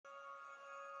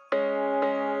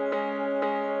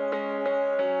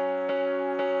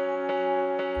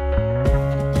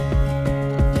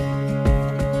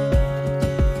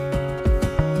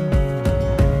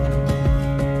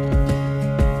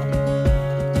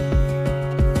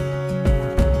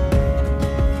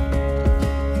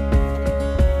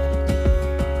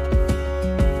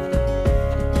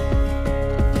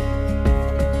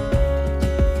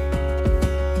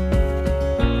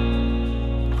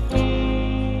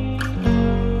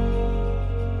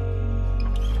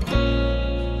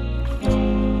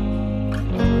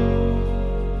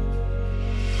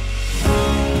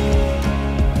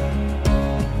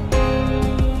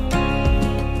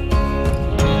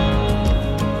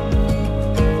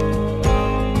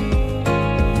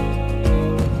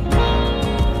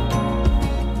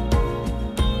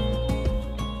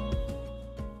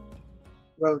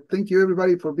thank you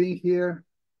everybody for being here.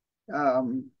 I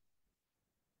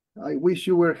wish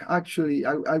you were actually,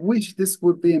 I wish this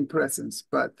would be in presence,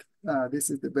 but this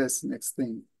is the best next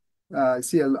thing. I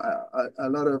see a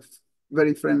lot of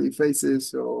very friendly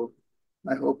faces, so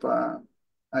I hope, I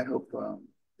hope,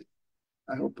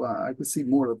 I could see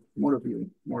more of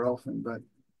you more often, but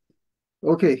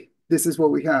okay, this is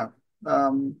what we have.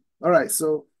 All right,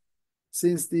 so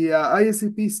since the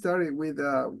ISCP started with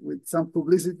some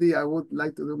publicity, I would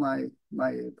like to do my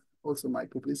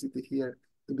publicity here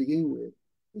to begin with.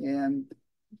 And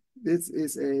this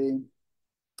is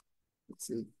let's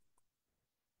see,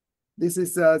 this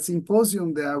is a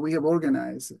symposium that we have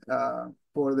organized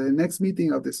for the next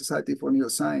meeting of the Society for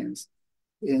Neuroscience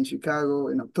in Chicago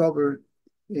in October.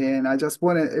 And I just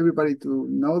wanted everybody to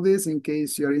know this in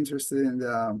case you're interested in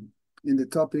the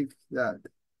topic that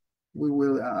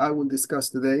I will discuss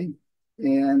today.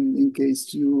 And in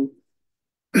case you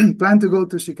plan to go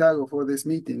to Chicago for this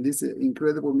meeting, this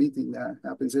incredible meeting that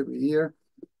happens every year.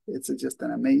 It's just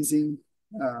an amazing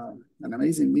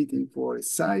meeting for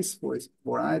its size, for its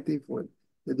variety, for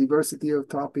the diversity of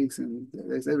topics, and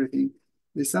there's everything.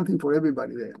 There's something for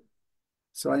everybody there.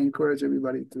 So I encourage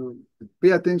everybody to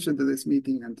pay attention to this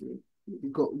meeting and to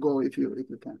go if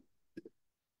you can.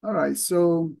 All right,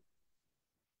 so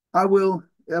I will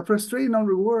frustrate on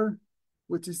reward,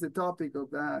 which is the topic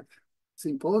of that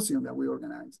symposium that we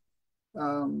organized.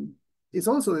 It's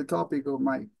also the topic of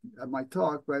my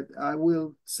talk, but I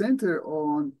will center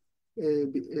on a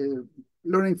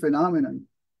learning phenomenon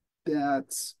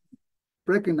that's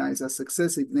recognized as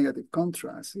successive negative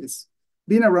contrast. It's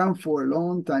been around for a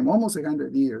long time, almost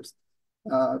 100 years.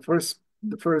 The first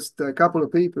couple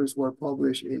of papers were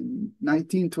published in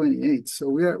 1928, so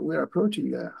we're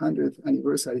approaching the 100th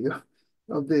anniversary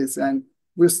of this, and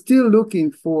we're still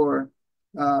looking for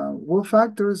what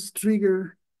factors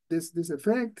trigger this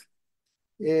effect.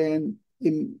 And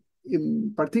in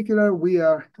particular,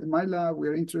 in my lab, we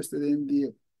are interested in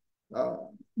the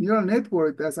neural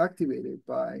network that's activated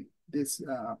by this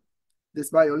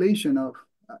violation of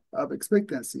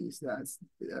expectancies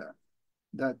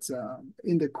that's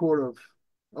in the core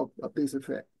of this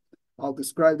effect. I'll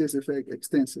describe this effect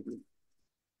extensively.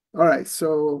 All right,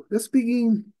 so let's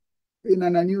begin in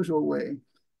an unusual way.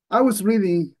 I was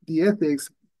reading the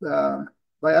Ethics by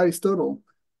Aristotle,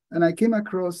 and I came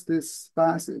across this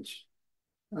passage,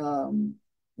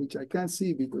 which I can't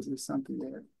see because there's something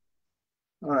there.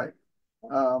 All right.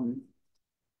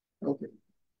 Okay.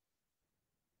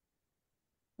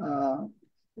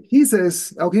 He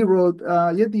says, he wrote,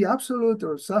 yet the absolute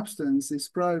or substance is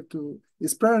prior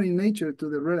in nature to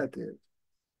the relative,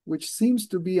 which seems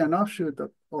to be an offshoot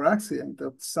or accident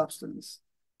of substance,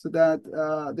 so that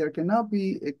there cannot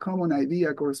be a common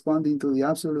idea corresponding to the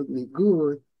absolutely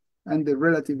good and the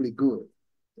relatively good.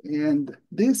 And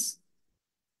this,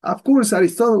 of course,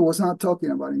 Aristotle was not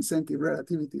talking about incentive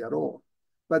relativity at all.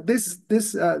 But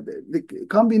the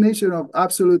combination of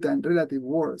absolute and relative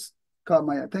words caught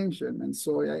my attention. And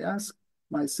so I asked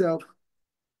myself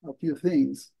a few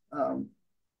things.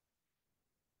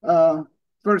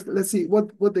 First, let's see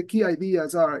what the key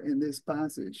ideas are in this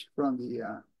passage from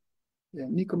the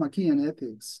Nicomachean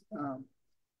Ethics.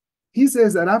 He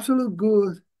says that absolute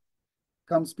good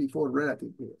comes before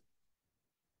relative good.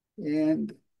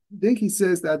 And then he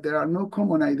says that there are no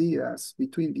common ideas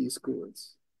between these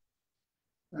goods.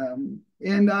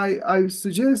 And I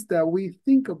suggest that we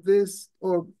think of this,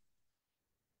 or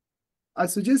I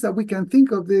suggest that we can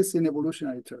think of this in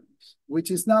evolutionary terms, which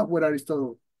is not what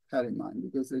Aristotle had in mind,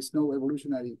 because there's no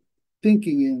evolutionary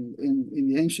thinking in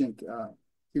the ancient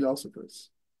philosophers.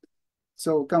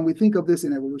 So can we think of this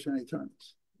in evolutionary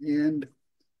terms? And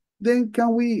then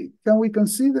can we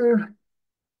consider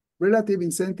relative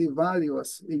incentive value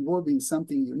as involving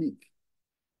something unique?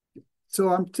 So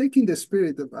I'm taking the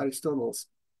spirit of Aristotle's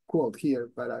quote here,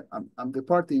 but I'm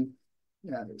departing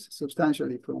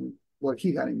substantially from what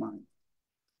he had in mind.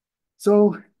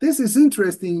 So this is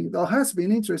interesting, or has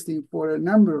been interesting for a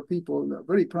number of people,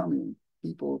 very prominent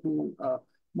people who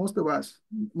most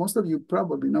of you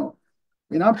probably know.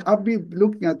 And I'll be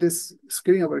looking at this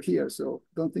screen over here, so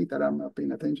don't think that I'm not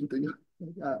paying attention to you.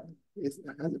 It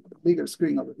has a bigger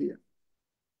screen over here.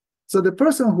 So the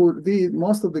person who did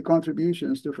most of the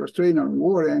contributions to frustrating on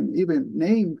reward and even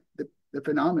named the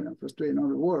phenomenon frustrating on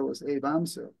reward was Abe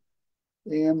Amsel.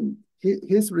 And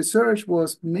his research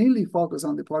was mainly focused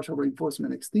on the partial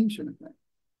reinforcement extinction effect.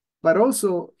 But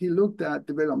also he looked at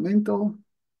developmental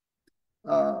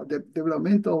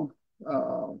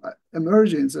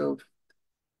emergence of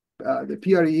the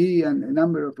PRE and a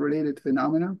number of related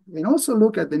phenomena, and also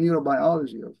look at the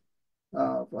neurobiology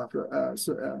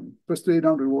frustrated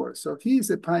on reward. So he is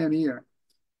a pioneer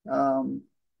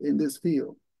in this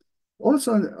field.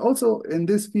 Also in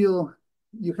this field,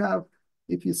 you have,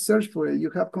 if you search for it, you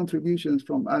have contributions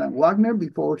from Alan Wagner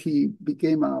before he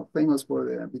became famous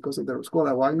because of the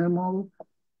Scholar-Wagner model,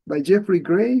 by Jeffrey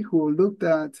Gray, who looked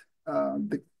at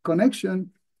the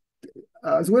connection,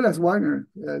 as well as Wagner.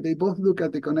 They both look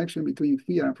at the connection between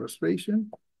fear and frustration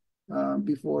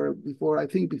before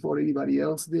anybody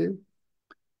else did.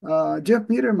 Jeff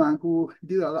Peterman, who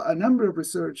did a number of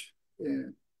research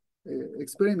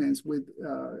experiments with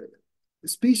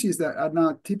species that are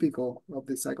not typical of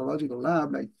the psychological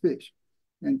lab, like fish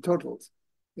and turtles,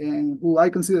 and who I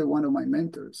consider one of my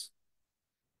mentors.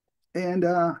 And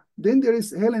then there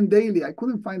is Helen Daly. I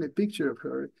couldn't find a picture of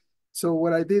her. So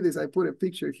what I did is I put a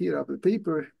picture here of the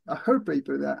paper, her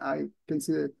paper that I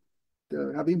consider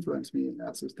to have influenced me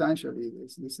substantially.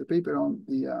 This is a paper on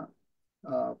the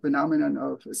phenomenon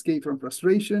of escape from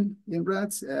frustration in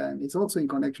rats, and it's also in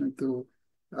connection to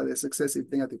the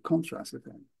successive negative contrast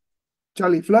effect.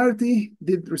 Charlie Flaherty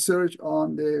did research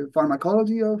on the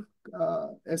pharmacology of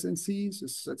SNCs,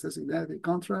 successive negative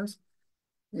contrast,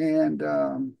 and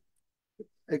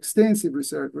extensive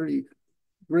research, really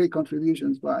great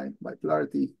contributions by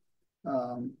Flaherty.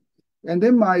 And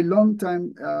then my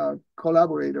longtime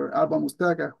collaborator, Alba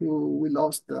Mustaca, who we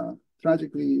lost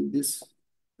tragically this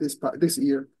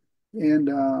year.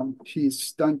 And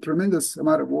she's done tremendous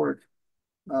amount of work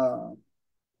on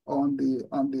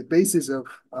the basis of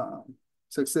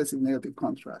successive negative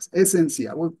contrast. SNC,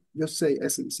 I will just say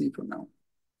SNC for now.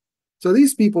 So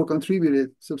these people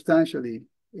contributed substantially.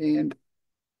 And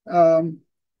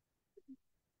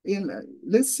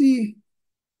let's see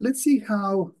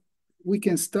how we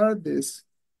can start this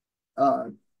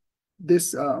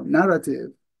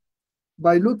narrative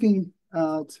by looking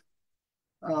at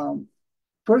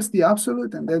first the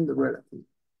absolute and then the relative.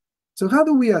 So how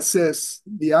do we assess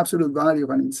the absolute value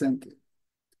of an incentive?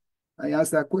 I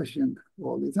ask that question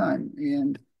all the time.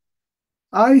 And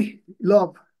I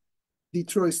love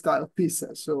Detroit-style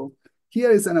pizza. So here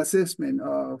is an assessment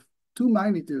of two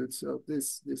magnitudes of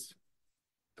this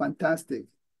fantastic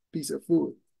piece of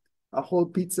food, a whole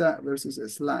pizza versus a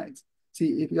slice.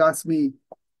 See, if you ask me,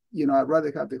 I'd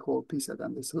rather have the whole pizza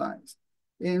than the slice.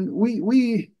 And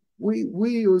we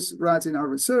use rats in our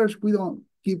research. We don't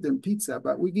give them pizza,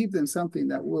 but we give them something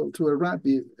that will, to a rat,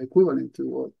 be equivalent to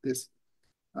what this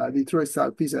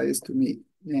Detroit-style pizza is to me.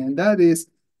 And that is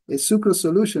a sucrose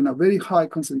solution of very high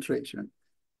concentration.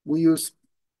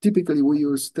 Typically we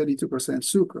use 32%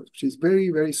 sucrose, which is very,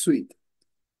 very sweet.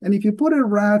 And if you put a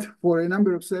rat for a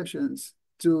number of sessions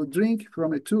to drink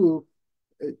from a tube,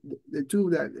 the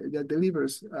tube that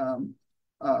delivers 32%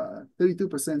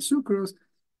 sucrose,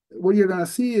 what you're going to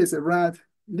see is a rat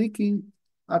leaking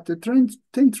after 10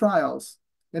 trials,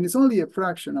 and it's only a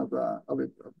fraction of the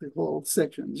whole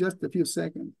section, just a few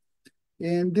seconds.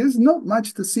 And there's not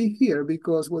much to see here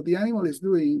because what the animal is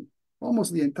doing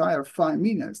almost the entire 5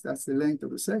 minutes, that's the length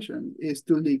of the session, is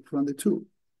to leak from the tube.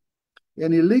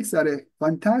 And it leaks at a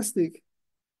fantastic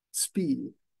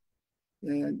speed.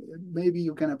 And maybe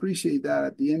you can appreciate that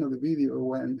at the end of the video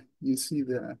when you see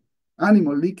the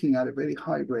animal leaking at a very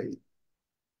high rate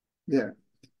there.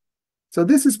 So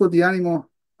this is what an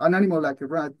animal like a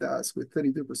rat does with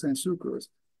 32% sucrose.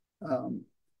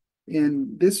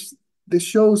 And this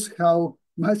shows how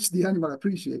much the animal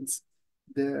appreciates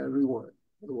the reward,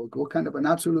 what kind of an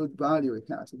absolute value it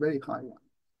has, a very high one.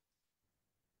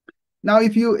 Now,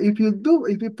 if you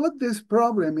put this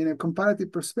problem in a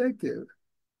comparative perspective,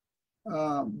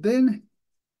 then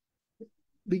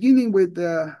beginning with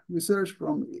the research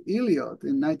from Elliott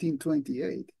in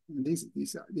 1928, and this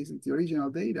is the original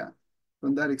data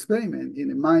from that experiment in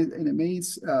a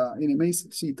maze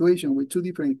situation with two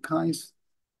different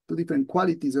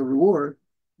qualities of reward,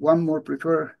 one more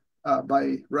preferred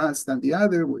by rats than the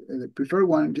other. The preferred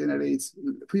one generates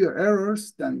fewer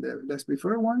errors than the less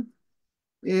preferred one.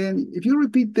 And if you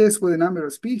repeat this with a number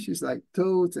of species like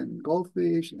toads and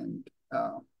goldfish and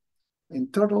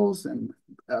turtles and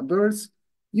birds,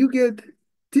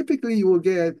 typically you will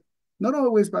get, not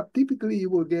always, but typically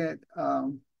you will get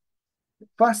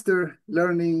faster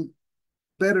learning,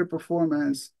 better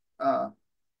performance,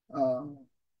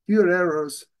 fewer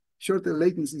errors, shorter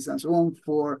latencies, and so on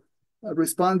for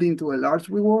responding to a large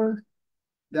reward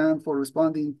than for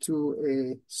responding to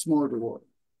a small reward.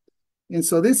 And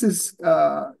so this is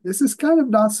kind of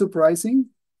not surprising,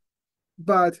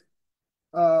 but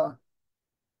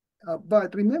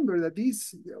remember that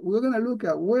we're going to look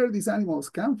at where these animals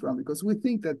come from, because we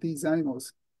think that these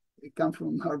animals come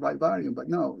from our vivarium, but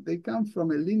no, they come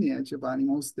from a lineage of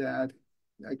animals that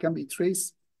It can be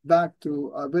traced back to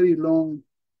a very long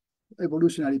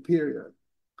evolutionary period.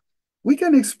 We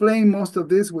can explain most of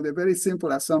this with a very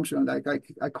simple assumption, like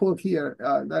I call here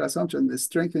that assumption the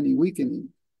strengthening weakening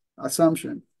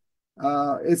assumption.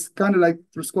 It's kind of like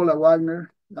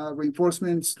Truscola-Wagner.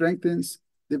 Reinforcement strengthens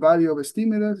the value of a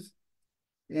stimulus,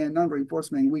 and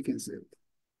non-reinforcement weakens it.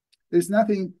 There's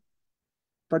nothing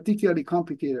particularly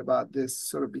complicated about this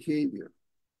sort of behavior.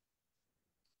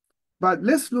 But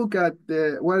let's look at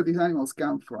where these animals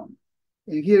come from.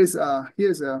 And here's a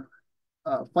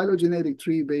phylogenetic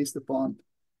tree based upon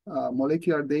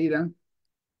molecular data.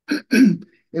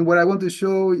 And what I want to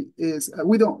show is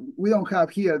we don't have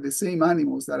here the same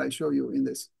animals that I showed you in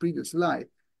this previous slide,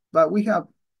 but we have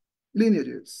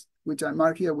lineages, which I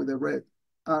mark here with a red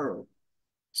arrow.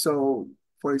 So,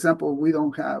 for example, we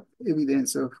don't have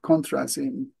evidence of contrast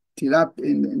in tilapia,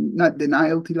 in not the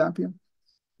Nile tilapia,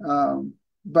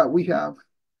 but we have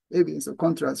evidence of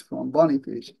contrast from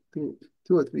bonnyfish, two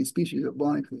or three species of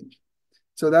bonnyfish.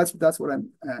 So that's what I'm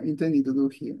intending to do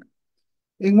here.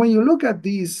 And when you look at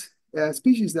these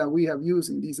species that we have used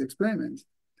in these experiments,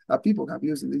 people have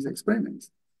used in these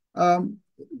experiments,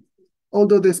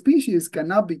 although the species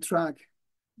cannot be tracked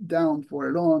down for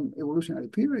a long evolutionary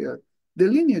period, the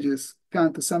lineages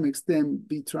can to some extent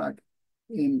be tracked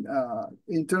in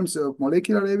terms of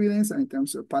molecular evidence and in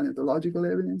terms of paleontological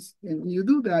evidence. And when you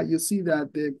do that, you see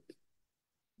that the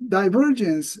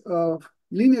divergence of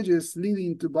lineages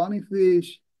leading to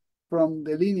bonnyfish from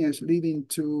the lineage leading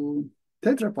to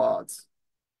tetrapods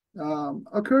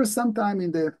occurs sometime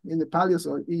in the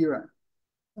Paleozoic era,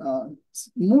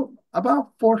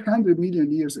 about 400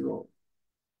 million years ago.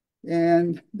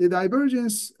 And the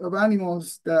divergence of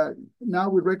animals that now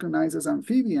we recognize as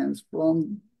amphibians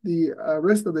from the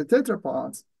rest of the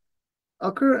tetrapods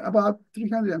occur about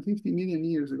 350 million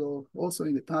years ago, also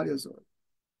in the Paleozoic.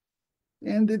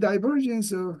 And the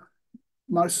divergence of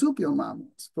marsupial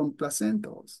mammals from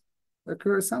placentals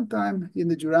occurs sometime in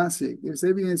the Jurassic. There's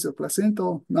evidence of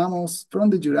placental mammals from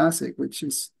the Jurassic, which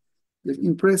is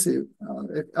impressive,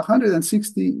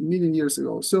 160 million years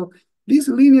ago. So these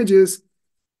lineages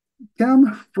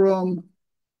come from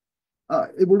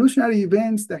evolutionary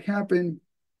events that happen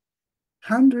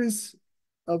hundreds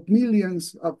of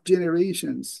millions of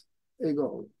generations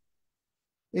ago.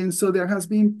 And so there has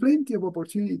been plenty of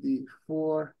opportunity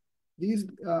for these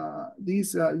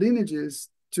lineages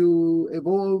to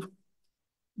evolve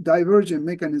divergent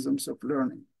mechanisms of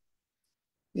learning.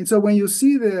 And so when you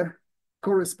see the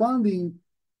corresponding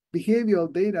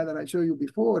behavioral data that I showed you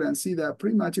before and see that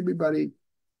pretty much everybody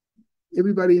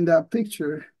in that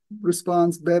picture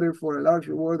responds better for a large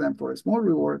reward than for a small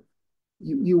reward,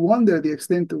 you wonder the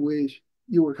extent to which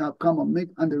you will have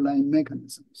common underlying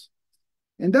mechanisms.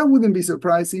 And that wouldn't be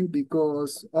surprising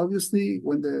because obviously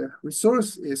when the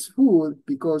resource is food,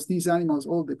 because these animals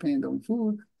all depend on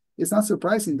food, it's not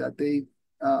surprising that they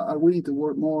are willing to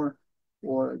work more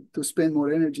or to spend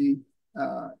more energy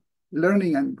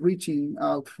learning and reaching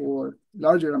out for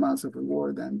larger amounts of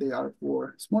reward than they are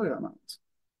for smaller amounts.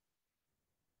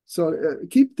 So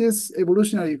keep this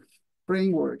evolutionary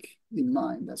framework in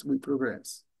mind as we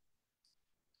progress.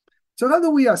 So how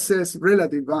do we assess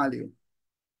relative value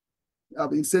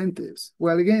of incentives?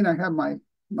 Well, again, I have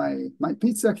my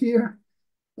pizza here,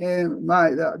 and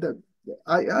I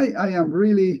am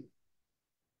really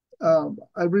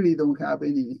I really don't have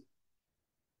any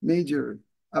major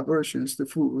aversions to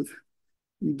food,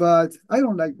 but I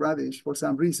don't like radish for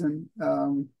some reason.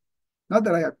 Not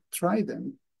that I have tried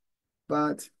them,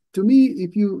 but to me,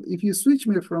 if you switch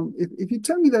me from if you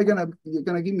tell me that you're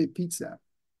gonna give me pizza,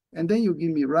 and then you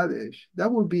give me radish,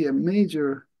 that would be a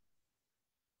major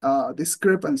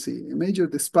discrepancy, a major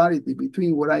disparity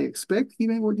between what I expect,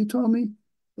 given what you told me,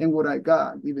 and what I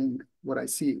got, given what I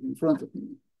see in front of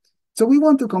me. So we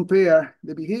want to compare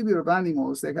the behavior of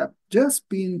animals that have just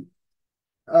been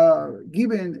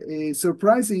given a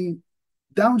surprising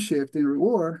downshift in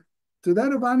reward to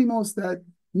that of animals that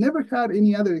never had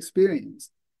any other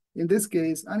experience. In this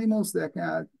case, animals that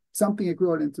had something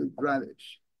equivalent to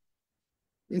radish.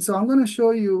 And so I'm going to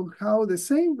show you how the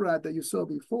same rat that you saw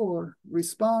before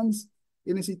responds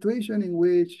in a situation in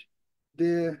which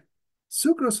the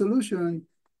sucrose solution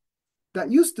that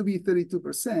used to be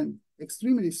 32%,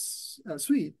 extremely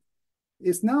sweet,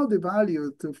 is now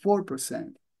devalued to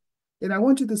 4%. And I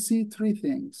want you to see three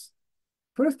things.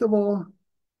 First of all,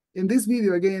 in this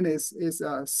video, again, is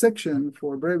a section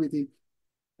for brevity.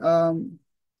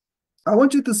 I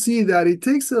want you to see that it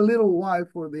takes a little while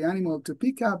for the animal to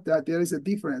pick up that there is a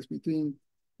difference between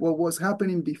what was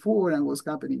happening before and what's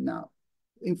happening now.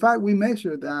 In fact, we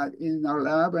measure that in our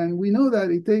lab, and we know that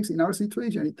it takes, in our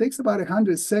situation, it takes about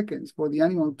 100 seconds for the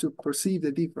animal to perceive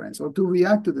the difference or to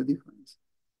react to the difference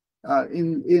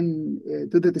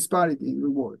to the disparity in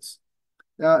rewards.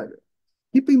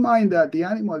 Keep in mind that the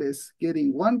animal is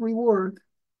getting one reward,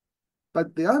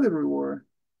 but the other reward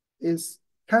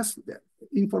has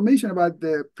information about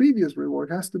the previous reward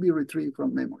has to be retrieved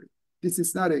from memory. This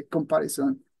is not a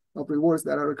comparison of rewards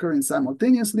that are occurring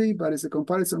simultaneously, but it's a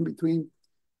comparison between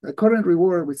a current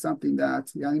reward with something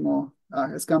that the animal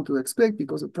has come to expect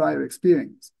because of prior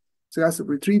experience. So it has to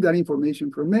retrieve that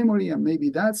information from memory, and maybe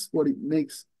that's what it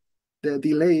makes the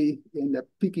delay in the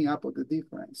picking up of the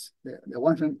difference, the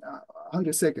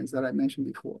 100 seconds that I mentioned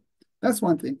before. That's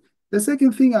one thing. The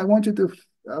second thing I want you to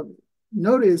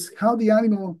notice how the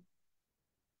animal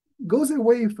goes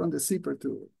away from the zipper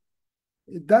tube.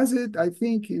 It does it, I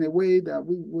think, in a way that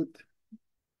we would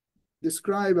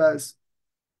describe as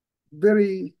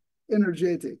very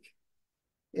energetic.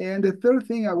 And the third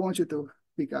thing I want you to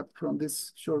pick up from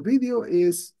this short video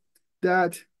is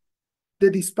that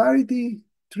the disparity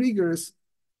triggers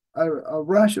a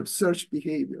rush of search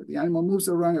behavior. The animal moves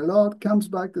around a lot, comes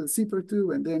back to the zipper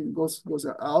tube, and then goes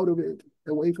out of it,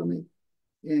 away from it.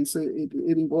 And so it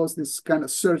involves this kind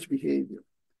of search behavior.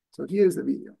 So here's the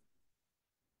video.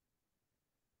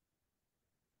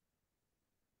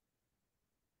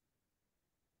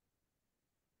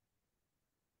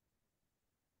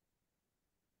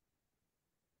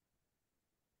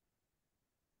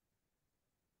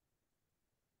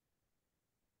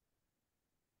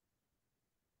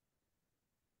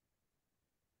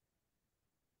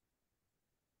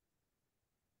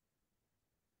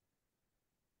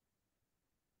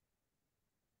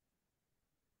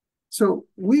 So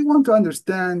we want to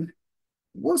understand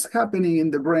what's happening in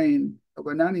the brain of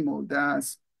an animal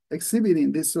that's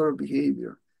exhibiting this sort of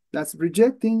behavior, that's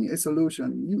rejecting a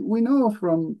solution. We know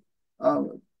from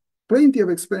plenty of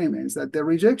experiments that the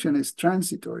rejection is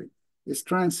transitory, it's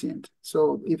transient.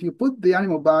 So if you put the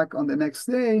animal back on the next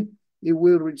day, it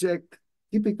will reject,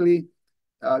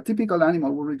 typical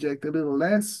animal will reject a little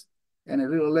less and a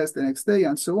little less the next day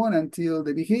and so on until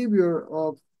the behavior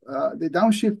of the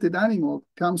downshifted animal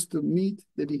comes to meet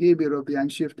the behavior of the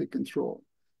unshifted control.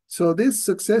 So this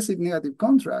successive negative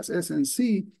contrast,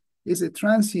 SNC, is a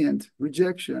transient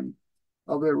rejection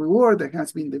of a reward that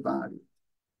has been devalued.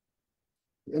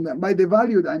 And by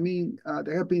devalued, I mean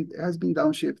has been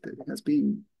downshifted, has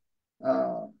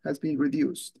been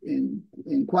reduced in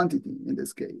quantity in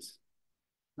this case.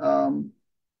 So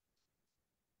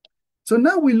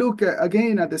now we look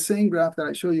again at the same graph that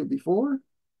I showed you before.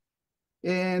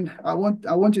 And I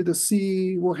want you to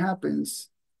see what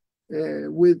happens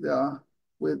with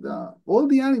all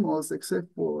the animals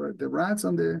except for the rats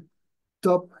on the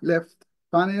top left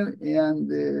panel and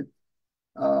the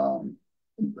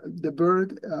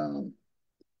bird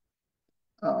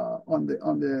on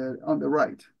the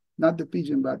right, not the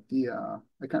pigeon, but the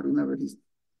I can't remember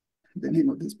the name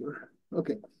of this bird.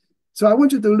 Okay, so I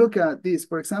want you to look at this.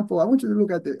 For example, I want you to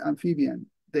look at the amphibian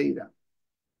data.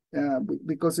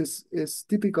 Because it's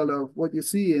typical of what you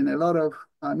see in a lot of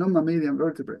non-mammalian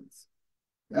vertebrates.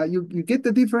 You get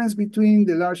the difference between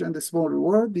the large and the small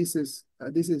reward. These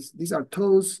are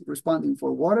toads responding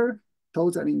for water.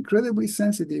 Toads are incredibly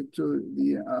sensitive to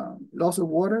the loss of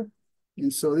water,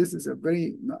 and so this is a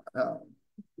very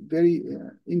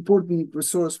important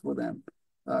resource for them,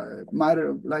 matter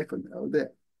of life or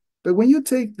death. But when you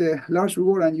take the large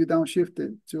reward and you downshift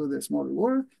it to the small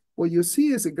reward, what you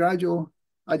see is a gradual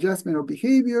adjustment of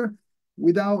behavior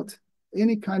without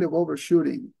any kind of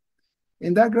overshooting.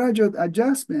 And that gradual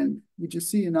adjustment, which you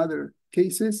see in other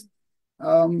cases,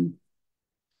 can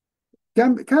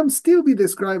still be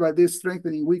described by this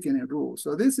strengthening weakening rule.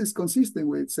 So this is consistent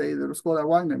with, say, the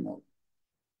Roscoe-Wagner model.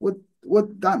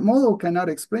 What that model cannot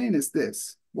explain is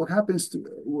this: what happens to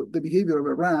the behavior of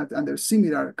a rat under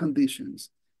similar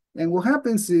conditions. And what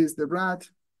happens is the rat,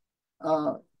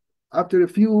 after a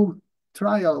few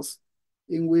trials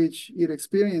in which it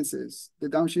experiences the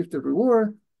downshifted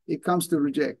reward, it comes to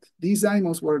reject. These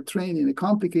animals were trained in a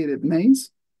complicated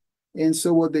maze. And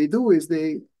so what they do is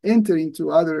they enter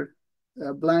into other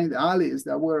blind alleys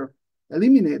that were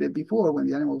eliminated before when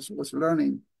the animal was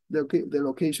learning the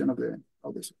location of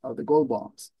the goal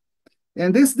bombs.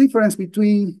 And this difference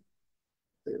between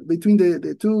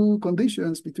the two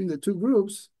conditions, between the two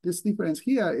groups, this difference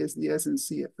here is the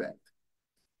SNC effect.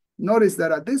 Notice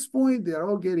that at this point, they are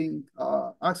all getting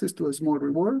access to a small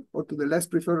reward, or to the less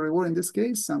preferred reward, in this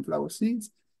case, sunflower seeds.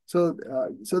 So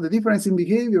the difference in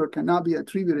behavior cannot be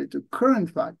attributed to current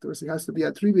factors. It has to be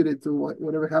attributed to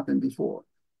whatever happened before,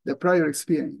 the prior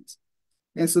experience.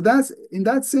 And so that's, in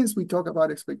that sense, we talk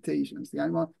about expectations. The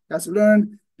animal has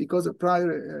learned because of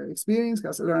prior experience,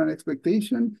 has learned an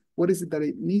expectation. What is it that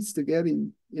it needs to get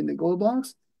in the goal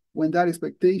box? When that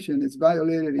expectation is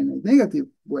violated in a negative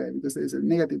way, because there's a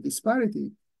negative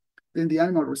disparity, then the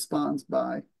animal responds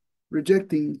by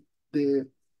rejecting the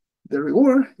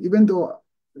reward, even though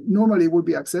normally it would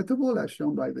be acceptable, as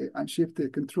shown by the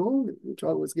unshifted control, which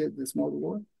always get the small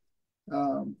reward.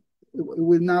 It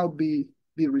will now be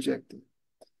rejected.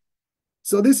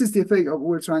 So this is the effect of what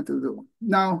we're trying to do.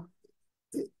 Now,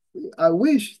 I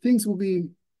wish things would be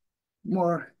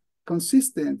more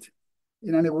consistent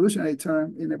in evolutionary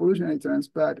terms,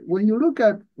 but when you look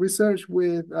at research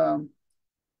with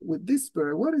this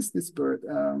bird, what is this bird?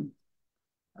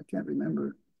 I can't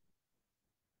remember.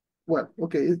 Well,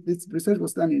 okay, this research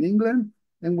was done in England,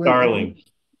 and when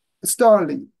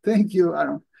starling, thank you,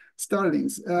 Aaron.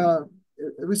 Starlings.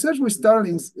 Research with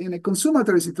starlings in a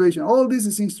consumatory situation. All this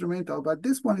is instrumental, but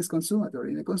this one is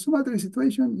consumatory. In a consumatory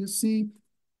situation, you see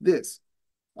this.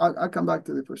 I'll come back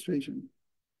to the frustration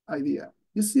idea.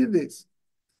 You see this.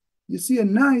 You see a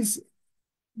nice,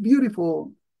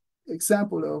 beautiful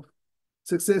example of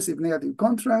successive negative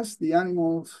contrast. The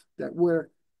animals that were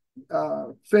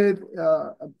fed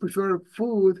preferred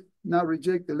food now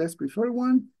reject the less preferred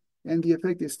one, and the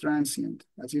effect is transient.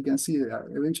 As you can see there,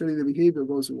 eventually the behavior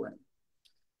goes away.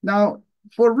 Now,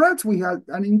 for rats, we had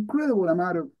an incredible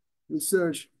amount of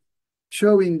research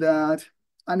showing that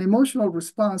an emotional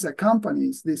response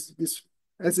accompanies this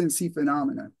SNC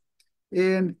phenomenon.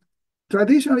 And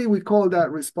traditionally, we call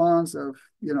that response of,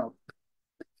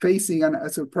 facing a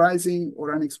surprising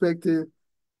or unexpected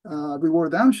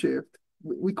reward downshift.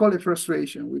 We call it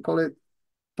frustration. We call it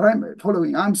primary,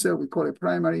 following AMSA, we call it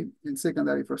primary and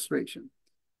secondary frustration.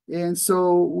 And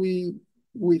so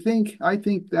I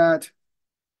think that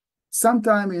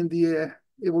sometime in the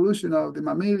evolution of the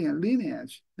mammalian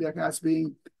lineage, there has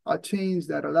been a change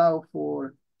that allow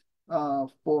for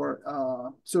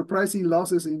surprising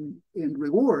losses in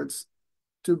rewards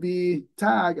to be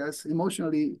tagged as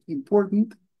emotionally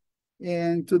important,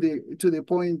 and to the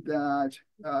point that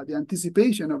the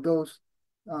anticipation of those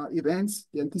events,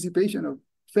 the anticipation of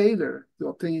failure to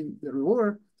obtain the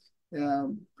reward,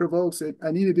 provokes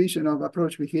an inhibition of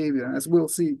approach behavior, and as we'll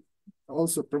see,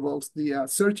 also provokes the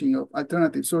searching of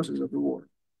alternative sources of reward.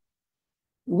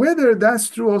 Whether that's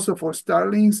true also for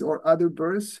starlings or other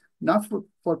birds, not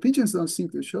for pigeons don't seem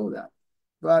to show that,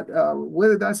 but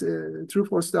whether that's true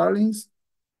for starlings,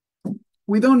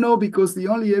 we don't know, because the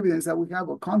only evidence that we have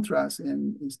of contrast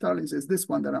in starlings is this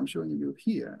one that I'm showing you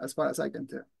here, as far as I can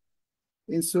tell.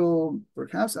 And so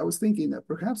perhaps I was thinking that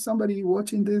perhaps somebody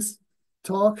watching this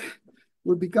talk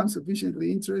would become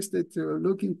sufficiently interested to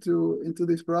look into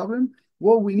this problem.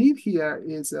 What we need here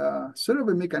is sort of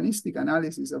a mechanistic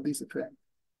analysis of this effect,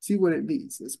 see what it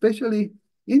leads. Especially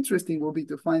interesting will be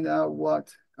to find out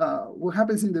what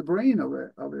happens in the brain of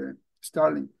a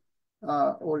starling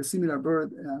or a similar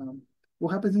bird.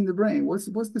 What happens in the brain? What's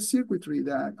the circuitry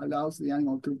that allows the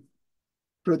animal to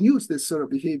produce this sort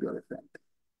of behavioral effect?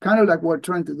 Kind of like what we're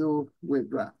trying to do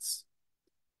with rats.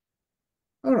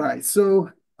 All right,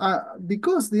 so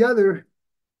because the other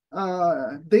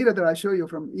data that I show you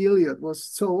from Elliott was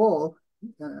so old,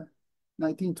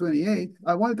 1928,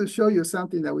 I wanted to show you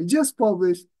something that we just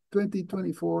published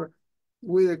 2024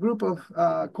 with a group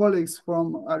of colleagues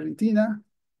from Argentina,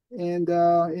 and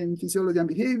in physiology and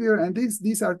behavior. And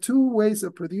these are two ways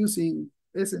of producing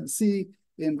SNC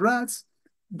in rats,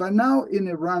 but now in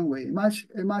a runway, a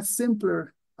much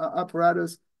simpler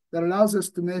apparatus that allows us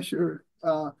to measure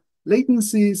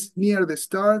latencies near the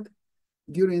start,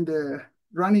 during the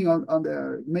running on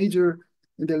the major,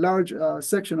 in the large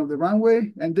section of the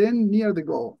runway, and then near the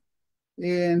goal.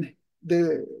 And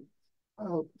the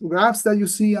graphs that you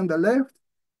see on the left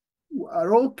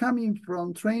are all coming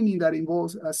from training that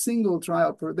involves a single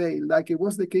trial per day, like it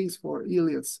was the case for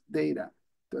Elliott's data,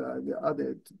 the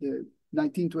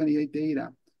 1928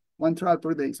 data, one trial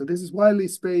per day. So this is widely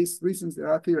spaced reasons.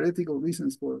 There are theoretical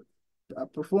reasons for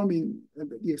performing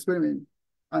the experiment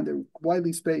under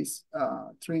widely spaced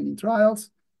training trials.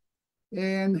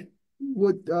 And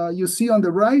what you see on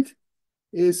the right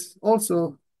is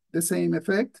also the same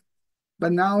effect,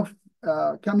 but now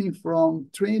coming from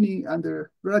training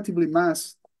under relatively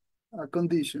masked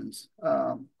conditions.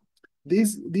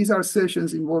 These are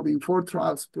sessions involving 4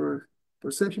 trials per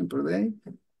session per day,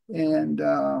 and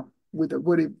with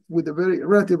a very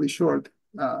relatively short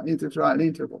intertrial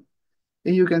interval.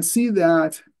 And you can see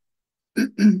that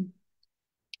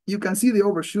you can see the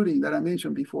overshooting that I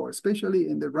mentioned before, especially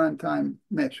in the runtime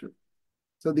measure.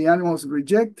 So the animals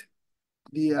reject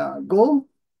the goal,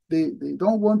 they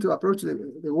don't want to approach the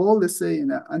goal, let's say, in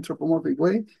an anthropomorphic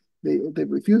way. They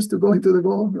refuse to go into the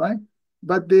goal, right?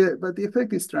 But the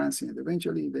effect is transient.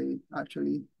 Eventually, they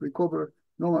actually recover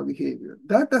normal behavior.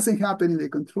 That doesn't happen in the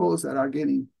controls that are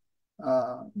getting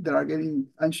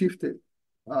unshifted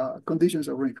conditions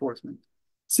of reinforcement.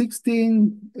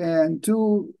 16 and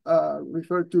 2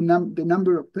 refer to the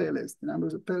number of pellets, the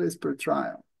numbers of pellets per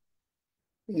trial.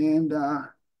 And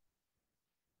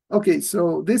okay,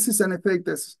 so this is an effect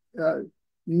that's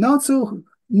not so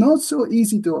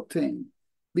easy to obtain,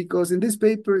 because in this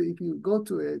paper, if you go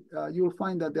to it, you'll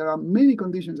find that there are many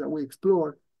conditions that we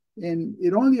explore, and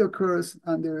it only occurs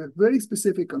under very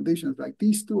specific conditions. Like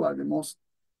these two are the most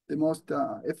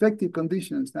effective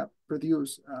conditions that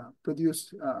produce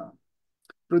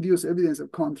evidence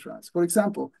of contrast. For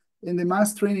example, in the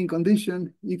mass training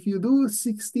condition, if you do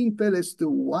 16 pellets to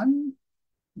 1,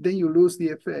 then you lose the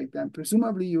effect. And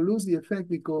presumably you lose the effect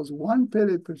because 1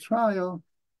 pellet per trial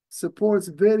supports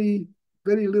very,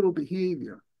 very little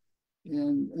behavior.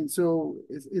 And so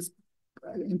it's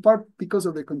in part because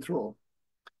of the control.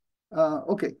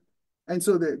 Okay. And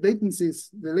so the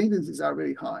latencies are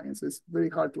very high, and so it's very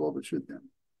hard to overshoot them.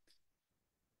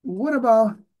 What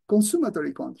about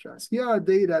consumatory contrast? Here are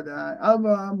data that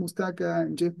Alva, Mustaka,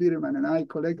 and Jeff Biderman and I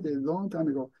collected a long time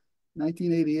ago,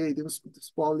 1988. It was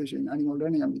published in Animal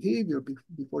Learning and Behavior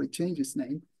before it changed its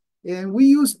name. And we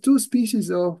used 2 species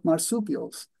of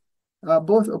marsupials,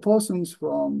 both opossums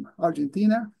from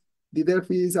Argentina. The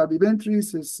Delphis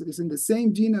albiventris is in the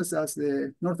same genus as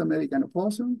the North American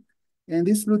opossum. And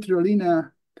this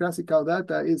Lutriolina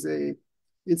crassicaudata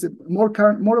is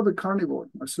more of a carnivore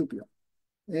marsupial.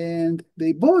 And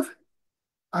they both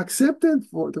accepted,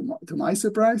 to my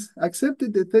surprise,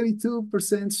 accepted the 32%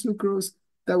 sucrose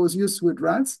that was used with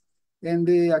rats, and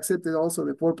they accepted also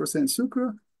the 4%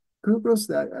 sucrose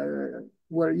that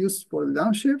were used for the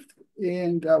downshift.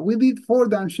 And we did 4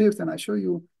 downshifts, and I show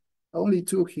you only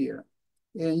 2 here.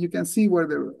 And you can see where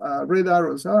the red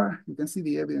arrows are. You can see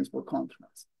the evidence for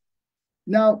contrast.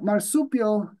 Now,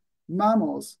 marsupial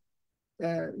mammals,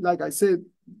 like I said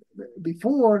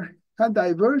before, had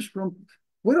diverged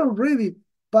were already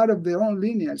part of their own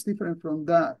lineage, different from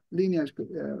that lineage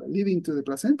leading to the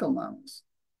placental mammals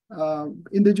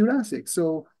in the Jurassic.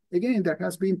 So again, there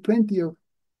has been plenty of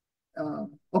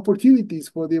opportunities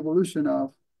for the evolution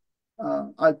of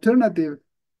alternative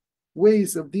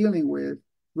ways of dealing with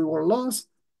reward loss.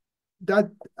 That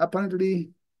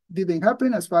apparently didn't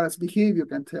happen as far as behavior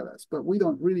can tell us, but we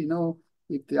don't really know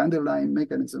if the underlying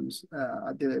mechanisms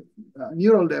at the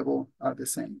neural level are the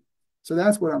same. So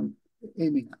that's what I'm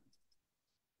aiming at.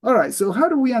 All right, so how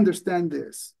do we understand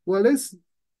this? Well, let's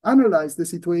analyze the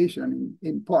situation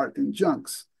in part, in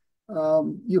chunks.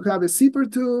 You have a zipper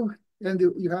tube, and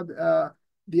you have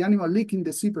the animal licking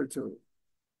the zipper tube.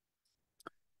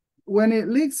 When it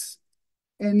licks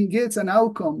and it gets an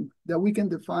outcome that we can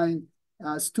define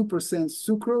as 2%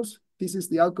 sucrose, this is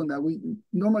the outcome that we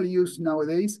normally use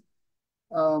nowadays.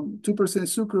 2%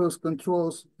 sucrose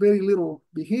controls very little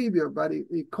behavior, but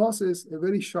it causes a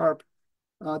very sharp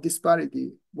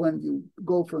disparity when you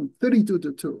go from 32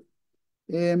 to 2.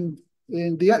 And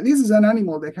this is an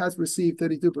animal that has received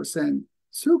 32%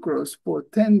 sucrose for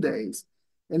 10 days.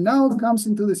 And now it comes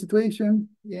into the situation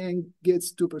and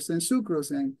gets 2%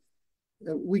 sucrose. And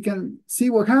we can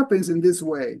see what happens in this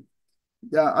way.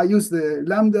 I use the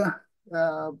lambda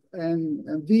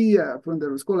and V from the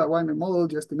Ruscola-Wyman model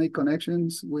just to make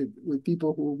connections with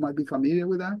people who might be familiar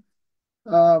with that.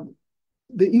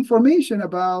 The information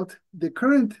about the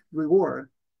current reward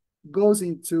goes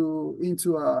into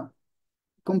a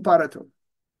comparator.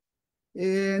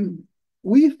 And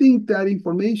we think that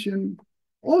information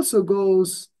also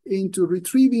goes into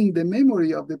retrieving the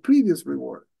memory of the previous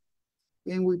reward.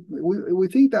 And we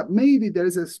think that maybe there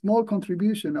is a small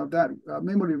contribution of that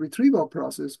memory retrieval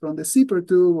process from the zipper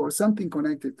tube or something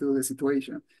connected to the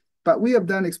situation. But we have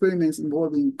done experiments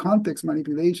involving context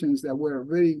manipulations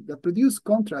that produce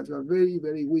contrast, are very,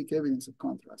 very weak evidence of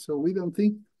contrast. So we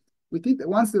think that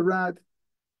once the rat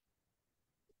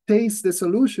tastes the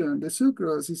solution, the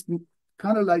sucrose, is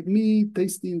kind of like me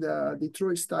tasting the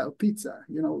Detroit style pizza.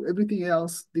 You know, everything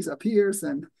else disappears,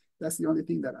 and that's the only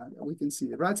thing that we can see.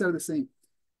 The rats are the same.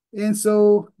 And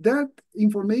so that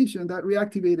information, that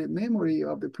reactivated memory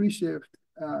of the pre-shift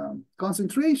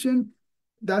concentration,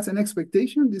 that's an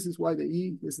expectation. This is why the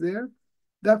E is there.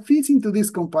 That fits into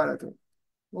this comparator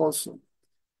also.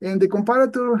 And the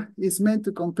comparator is meant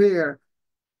to compare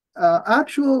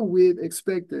actual with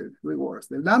expected rewards,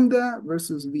 the lambda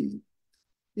versus V.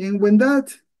 And when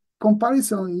that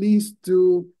comparison leads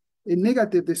to a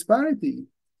negative disparity,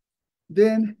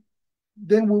 then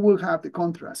then we will have the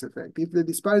contrast effect if the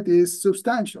disparity is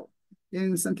substantial.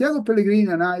 And Santiago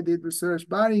Pellegrini and I did research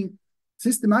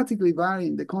systematically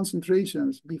varying the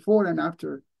concentrations before and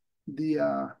after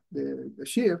the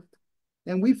shift.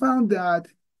 And we found that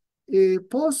a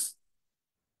post-pre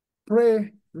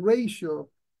ratio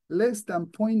less than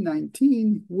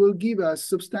 0.19 will give us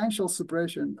substantial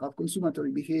suppression of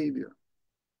consumatory behavior.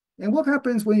 And what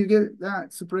happens when you get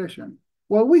that suppression?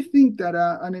 Well, we think that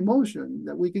an emotion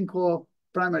that we can call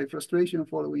primary frustration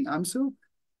following AMSO,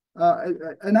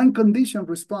 an unconditioned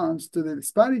response to the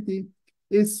disparity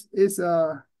is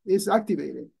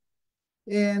activated.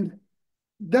 And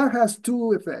that has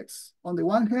two effects. On the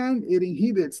one hand, it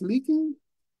inhibits leaking,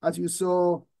 as you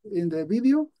saw in the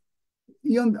video.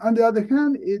 On the other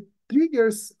hand, it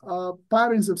triggers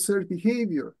patterns of search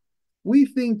behavior. We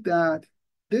think that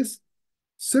this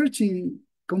searching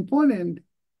component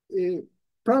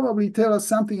probably tell us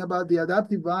something about the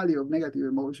adaptive value of negative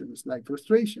emotions like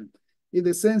frustration, in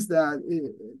the sense that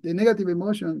the negative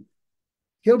emotion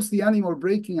helps the animal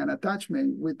breaking an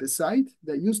attachment with the site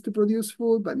that used to produce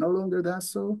food but no longer does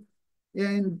so,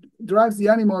 and drives the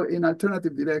animal in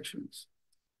alternative directions.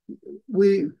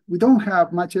 We don't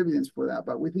have much evidence for that,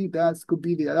 but we think that could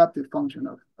be the adaptive function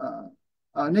of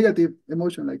a negative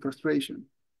emotion like frustration.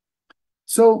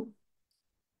 So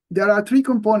there are three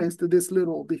components to this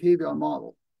little behavioral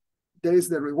model. There is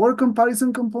the reward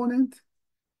comparison component.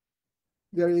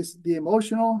 There is the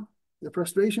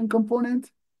frustration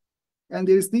component. And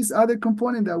there's this other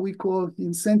component that we call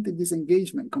incentive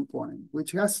disengagement component,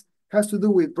 which has to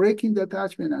do with breaking the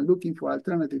attachment and looking for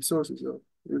alternative sources of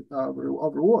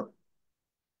reward.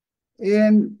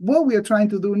 And what we are trying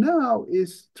to do now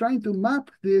is trying to map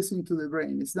this into the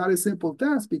brain. It's not a simple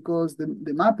task because the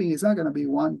mapping is not going to be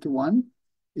one-to-one.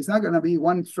 It's not going to be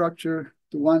one structure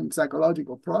to one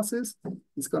psychological process.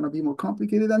 It's going to be more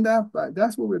complicated than that, but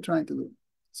that's what we're trying to do.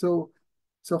 So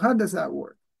how does that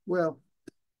work? Well,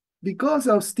 because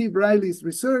of Steve Riley's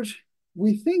research,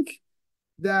 we think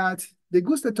that the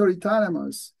gustatory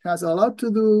thalamus has a lot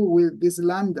to do with this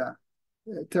lambda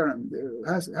term. It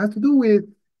has to do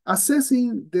with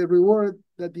assessing the reward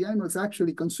that the animal is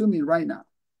actually consuming right now,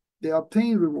 the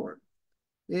obtained reward.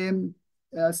 And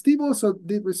Steve also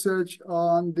did research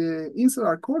on the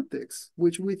insular cortex,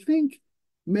 which we think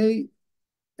may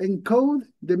encode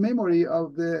the memory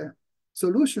of the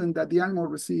solution that the animal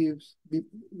receives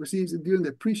during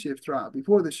the pre-shift trial,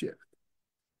 before the shift.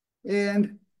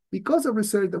 And because of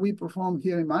research that we performed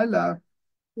here in my lab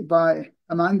by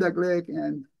Amanda Glegg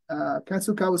and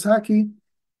Katsu Kawasaki,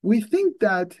 we think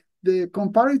that the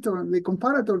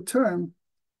comparator term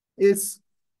is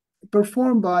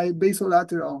performed by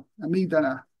basolateral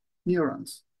amygdala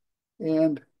neurons.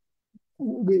 And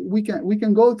we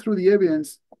can go through the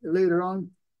evidence later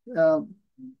on.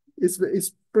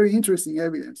 It's pretty interesting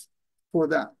evidence for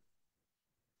that.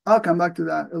 I'll come back to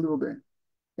that a little bit.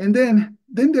 And then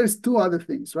there's two other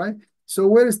things, right? So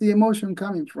where is the emotion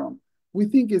coming from? We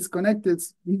think it's connected,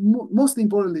 most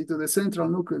importantly, to the central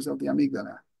nucleus of the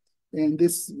amygdala. And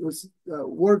this was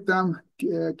work done,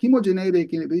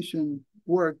 chemogenetic inhibition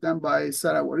work done by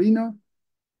Sarah Guarino.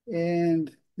 And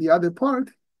the other part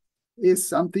is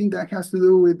something that has to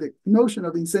do with the notion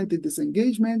of incentive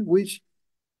disengagement, which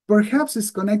perhaps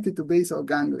is connected to basal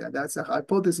ganglia. That's a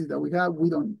hypothesis that we have. We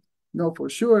don't know for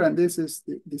sure. And this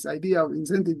idea of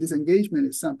incentive disengagement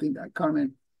is something that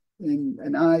Carmen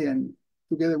and I, and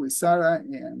together with Sarah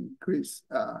and Chris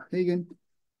Hagen,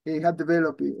 have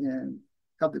developed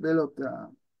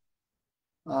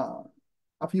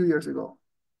a few years ago.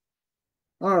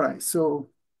 All right, so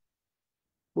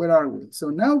where are we? So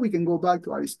now we can go back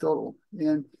to Aristotle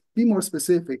and be more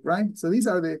specific, right? So these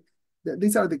are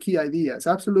the key ideas: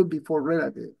 absolute before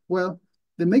relative. Well,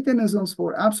 the mechanisms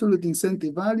for absolute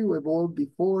incentive value evolved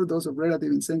before those of relative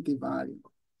incentive value.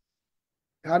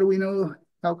 How do we know?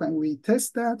 How can we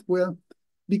test that? Well,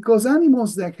 because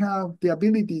animals that have the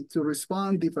ability to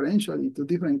respond differentially to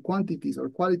different quantities or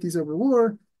qualities of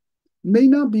reward may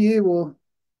not be able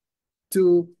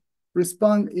to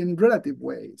respond in relative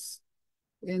ways.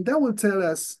 And that will tell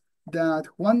us that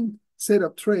one set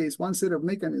of traits, one set of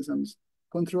mechanisms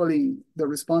controlling the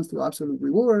response to absolute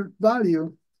reward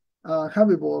value have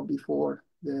evolved before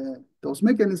those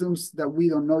mechanisms that we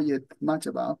don't know yet much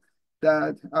about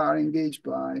that are engaged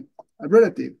by a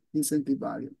relative incentive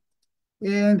value.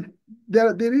 And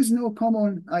there is no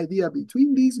common idea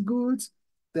between these goods,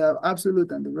 the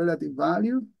absolute and the relative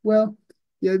value. Well,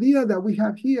 the idea that we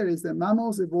have here is that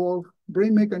mammals evolve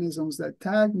brain mechanisms that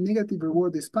tag negative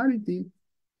reward disparity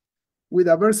with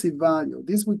aversive value.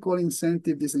 This we call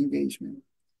incentive disengagement.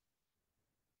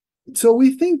 So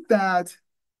we think that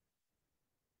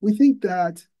we think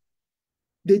that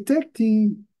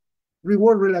detecting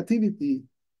reward relativity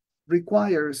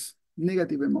requires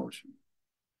negative emotion.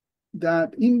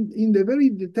 That in the very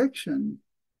detection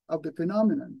of the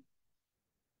phenomenon,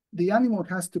 the animal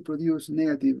has to produce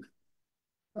negative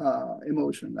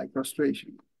emotion, like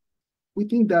frustration. We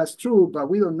think that's true, but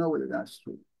we don't know whether that's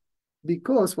true.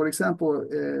 Because, for example,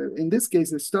 in this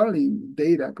case, the Starling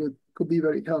data could be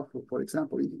very helpful. For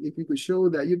example, if you could show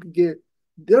that you could get,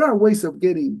 there are ways of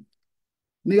getting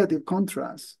negative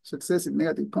contrast, successive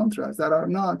negative contrast that are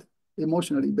not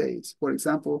emotionally based. For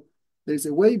example, there's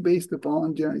a way based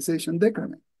upon generalization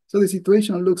decrement. So the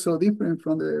situation looks so different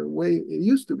from the way it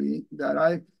used to be that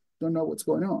I don't know what's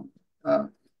going on.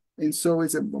 And so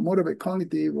it's more of a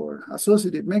cognitive or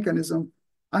associative mechanism,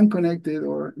 unconnected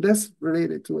or less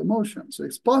related to emotion. So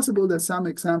it's possible that some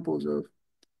examples of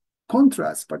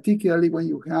contrast, particularly when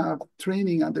you have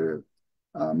training under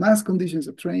mass conditions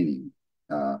of training,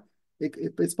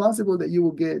 it's possible that you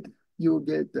will get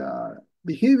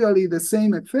behaviorally the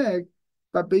same effect,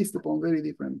 but based upon very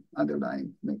different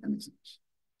underlying mechanisms.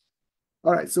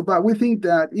 All right, so but we think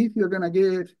that if you're gonna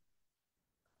get,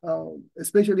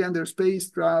 especially under space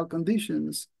trial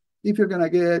conditions, if you're gonna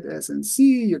get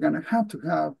SNC, you're gonna have to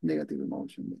have negative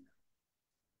emotion.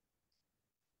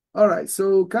 All right,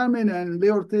 so Carmen and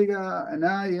Leo Ortega and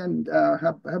I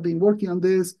have been working on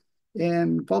this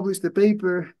and published a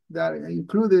paper that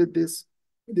included this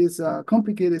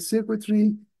complicated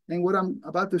circuitry. And what I'm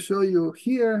about to show you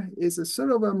here is a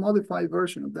sort of a modified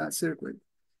version of that circuit.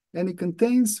 And it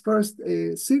contains first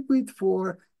a circuit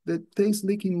for the taste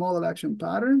leaking model action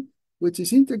pattern, which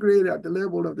is integrated at the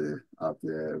level of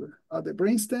the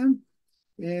brainstem.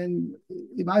 And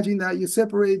imagine that you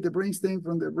separate the brainstem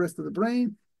from the rest of the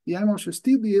brain. The animal should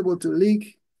still be able to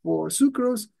leak for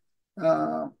sucrose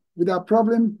without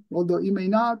problem, although it may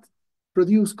not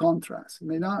produce contrast. It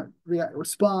may not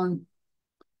respond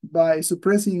by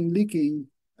suppressing leaking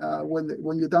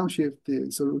when you downshift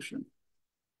the solution.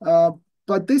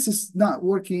 But this is not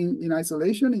working in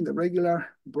isolation in the regular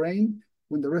brain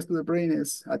when the rest of the brain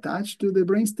is attached to the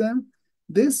brainstem.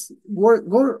 This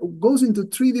goes into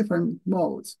three different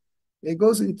modes. It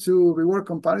goes into reward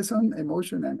comparison,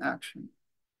 emotion, and action.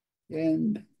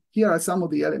 And here are some of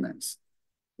the elements.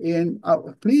 And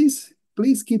please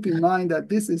keep in mind that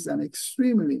this is an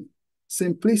extremely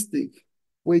simplistic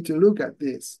way to look at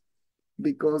this,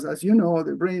 because as you know,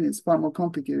 the brain is far more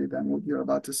complicated than what you're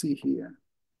about to see here.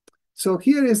 So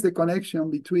here is the connection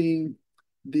between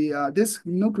this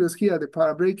nucleus here, the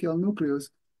parabrachial nucleus,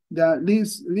 that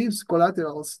leaves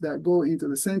collaterals that go into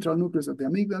the central nucleus of the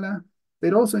amygdala,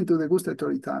 but also into the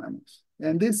gustatory thalamus.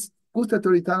 And this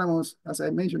gustatory thalamus, as I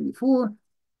mentioned before,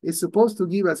 is supposed to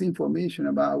give us information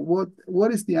about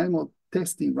what is the animal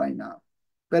testing right now.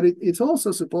 But it's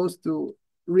also supposed to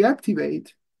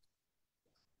reactivate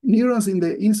neurons in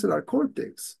the insular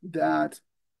cortex that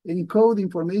encode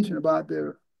information about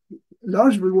the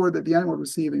large reward that the animal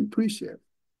received in pre-shift.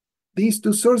 These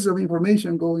two sources of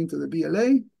information go into the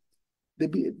BLA.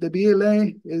 The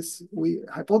BLA is, we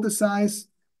hypothesize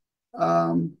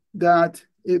that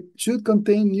it should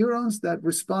contain neurons that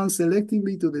respond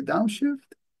selectively to the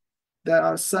downshift, that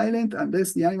are silent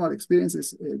unless the animal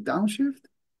experiences a downshift.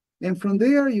 And from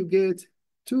there, you get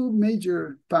two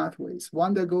major pathways,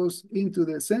 one that goes into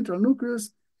the central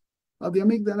nucleus of the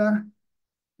amygdala,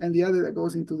 and the other that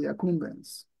goes into the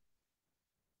accumbens.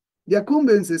 The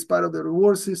accumbens is part of the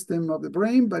reward system of the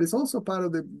brain, but it's also part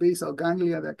of the basal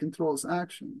ganglia that controls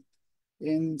action.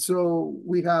 And so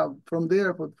we have from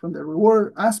there, from the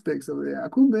reward aspects of the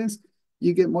accumbens,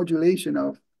 you get modulation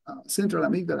of central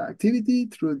amygdala activity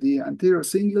through the anterior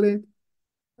cingulate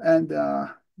and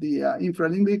the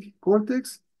infralimbic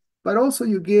cortex, but also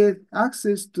you get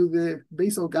access to the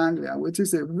basal ganglia, which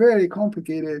is a very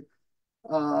complicated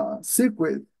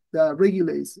circuit that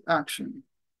regulates action.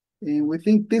 And we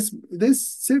think this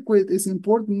circuit is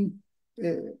important.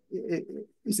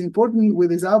 It's important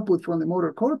with its output from the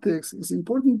motor cortex. It's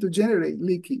important to generate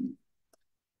leaking.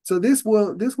 So this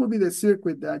will be the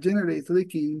circuit that generates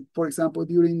leaking, for example,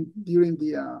 during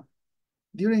the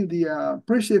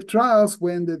pre-shift trials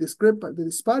when the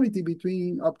disparity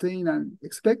between obtained and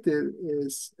expected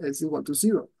is equal to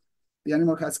 0. The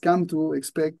animal has come to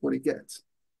expect what it gets.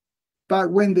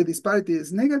 But when the disparity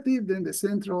is negative, then the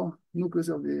central nucleus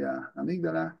of the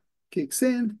amygdala kicks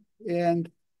in, and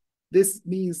this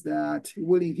means that it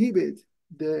will inhibit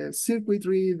the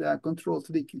circuitry that controls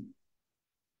leaking.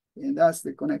 And that's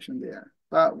the connection there.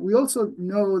 But we also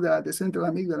know that the central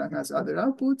amygdala has other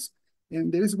outputs,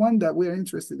 and there is one that we're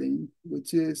interested in,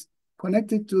 which is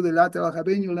connected to the lateral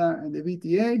habenula and the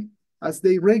VTA. as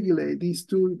they regulate, these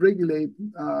two regulate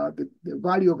the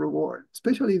value of reward,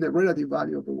 especially the relative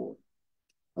value of reward.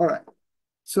 All right,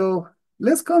 so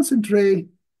let's concentrate.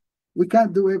 We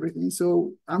can't do everything,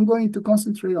 so I'm going to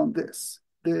concentrate on this.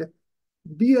 The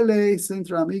BLA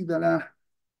central amygdala,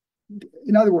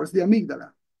 in other words, the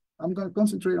amygdala. I'm going to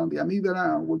concentrate on the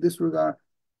amygdala and we'll disregard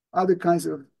other kinds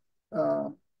of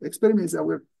experiments that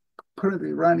we're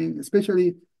currently running,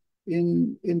 especially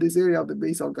in this area of the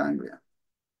basal ganglia.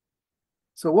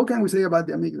 So what can we say about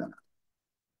the amygdala?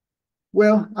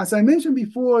 Well, as I mentioned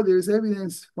before, there's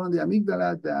evidence from the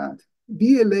amygdala that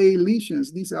BLA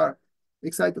lesions, these are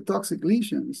excitotoxic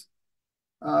lesions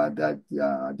that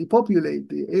depopulate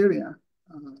the area,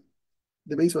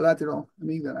 the basolateral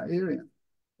amygdala area.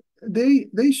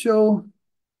 They show,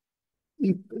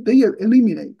 they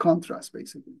eliminate contrast,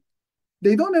 basically.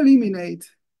 They don't eliminate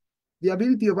the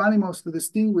ability of animals to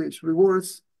distinguish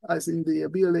rewards, as in the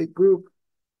BLA group,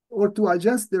 or to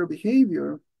adjust their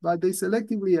behavior, but they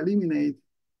selectively eliminate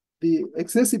the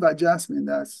excessive adjustment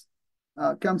that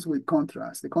comes with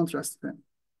contrast, the contrast trend.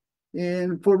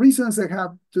 And for reasons that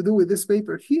have to do with this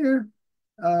paper here,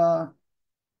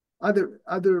 other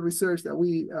research that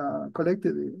we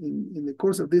collected in the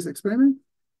course of this experiment,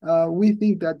 we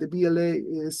think that the BLA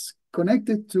is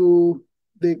connected to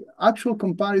the actual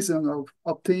comparison of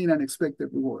obtained and expected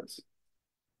rewards.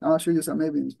 I'll show you some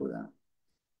evidence for that.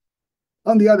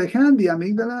 On the other hand, the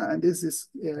amygdala, and this is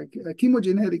a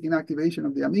chemogenetic inactivation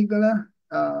of the amygdala,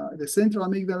 the central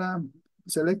amygdala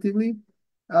selectively,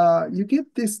 you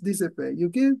get this effect. You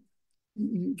get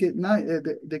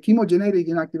the chemogenetic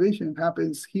inactivation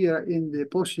happens here in the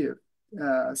post-shift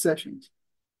sessions.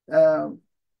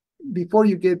 Before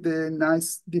you get the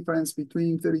nice difference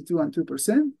between 32 and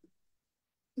 2%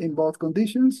 in both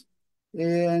conditions.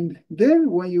 And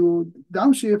then when you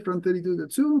downshift from 32 to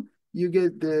 2, you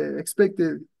get the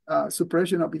expected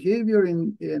suppression of behavior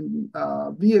in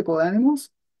vehicle animals.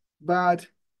 But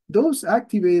those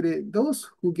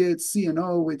who get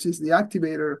CNO, which is the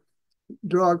activator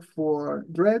drug for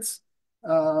DREADS,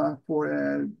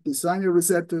 for designer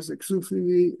receptors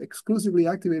exclusively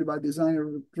activated by designer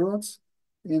drugs,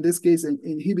 in this case, an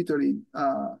inhibitory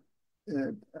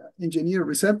engineered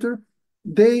receptor,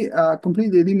 they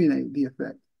completely eliminate the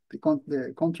effect, the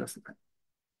contrast effect.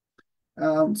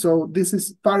 So this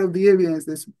is part of the evidence.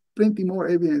 There's plenty more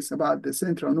evidence about the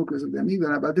central nucleus of the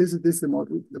amygdala, but this is the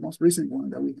most recent one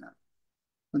that we have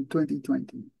in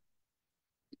 2020.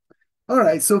 All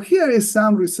right, so here is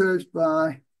some research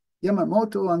by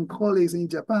Yamamoto and colleagues in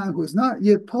Japan who is not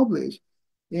yet published.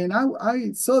 And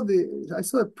I saw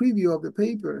a preview of the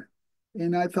paper,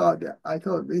 and I thought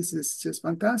this is just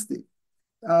fantastic.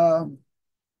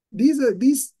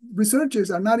 These researchers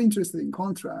are not interested in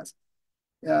contrast.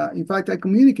 In fact, I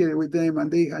communicated with them, and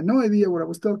they had no idea what I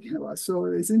was talking about. So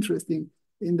it's interesting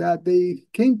in that they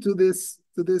came to this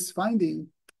finding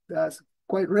that's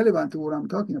quite relevant to what I'm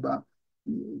talking about,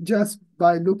 just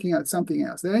by looking at something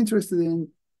else. They're interested in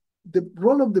the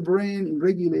role of the brain in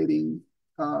regulating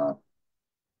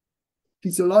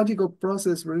physiological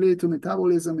process related to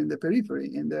metabolism in the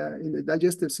periphery, in the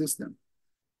digestive system.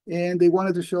 And they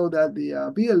wanted to show that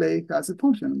the BLA has a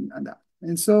function on that.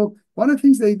 And so one of the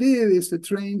things they did is to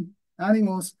train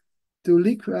animals to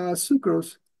lick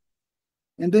sucrose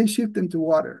and then shift them to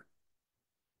water.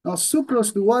 Now,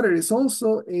 sucrose to water is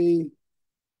also a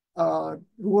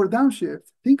reward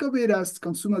downshift. Think of it as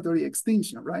consumatory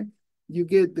extinction, right? You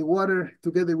get the water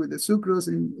together with the sucrose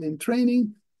in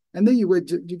training, and then you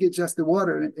get just the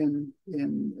water in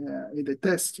the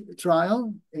test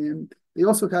trial. And they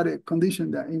also had a condition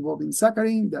that involving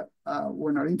saccharin that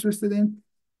we're not interested in,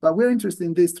 but we're interested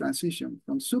in this transition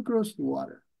from sucrose to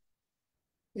water.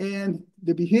 And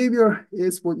the behavior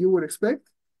is what you would expect.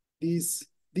 These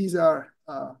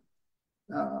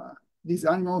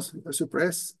animals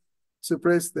suppress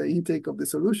the intake of the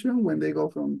solution when they go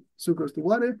from sucrose to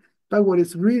water. But what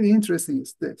is really interesting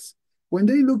is this. When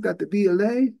they looked at the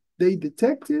BLA, they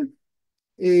detected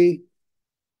a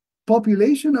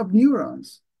population of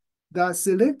neurons that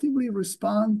selectively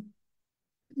respond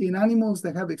in animals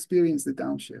that have experienced the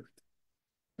downshift.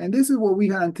 And this is what we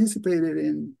had anticipated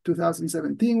in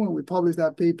 2017 when we published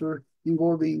that paper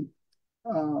involving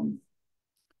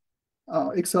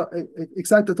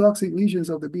excitotoxic lesions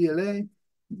of the BLA.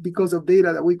 Because of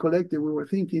data that we collected, we were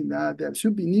thinking that there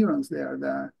should be neurons there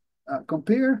that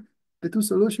compare the two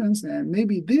solutions, and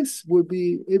maybe this would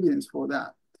be evidence for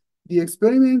that. The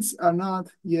experiments are not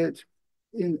yet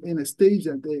in a stage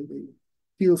that they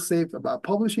feel safe about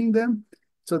publishing them,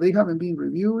 so they haven't been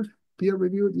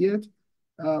peer-reviewed yet.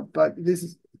 But this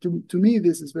is, to me,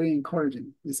 this is very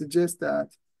encouraging. It suggests that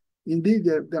indeed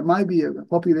there might be a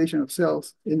population of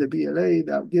cells in the BLA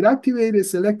that get activated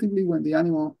selectively when the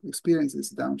animal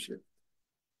experiences downshift.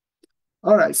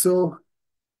 All right, so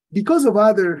because of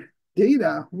other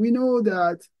data, we know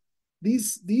that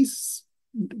these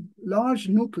large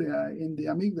nuclei in the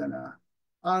amygdala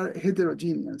are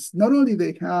heterogeneous. Not only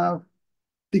they have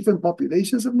different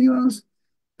populations of neurons,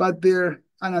 but their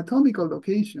anatomical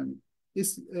location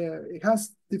it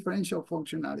has differential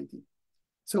functionality.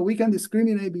 So we can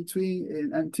discriminate between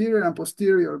an anterior and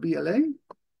posterior BLA,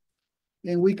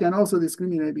 and we can also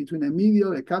discriminate between a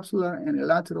medial, a capsular, and a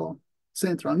lateral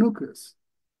central nucleus.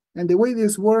 And the way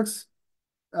this works,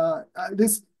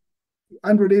 this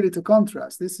unrelated to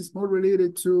contrast. This is more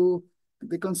related to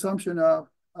the consumption of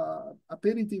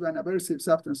appetitive and aversive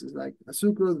substances like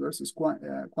sucrose versus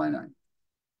quinine.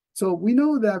 So we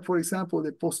know that, for example,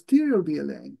 the posterior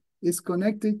BLA is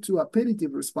connected to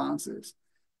appetitive responses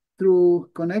through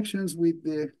connections with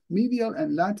the medial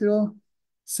and lateral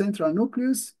central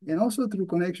nucleus, and also through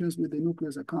connections with the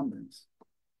nucleus accumbens.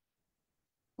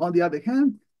 On the other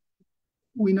hand,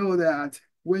 we know that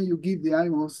when you give the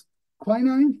animals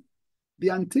quinine,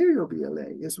 the anterior BLA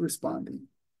is responding,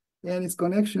 and its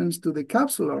connections to the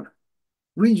capsular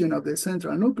region of the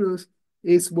central nucleus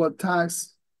is what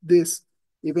tags these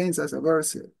events as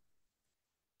aversive.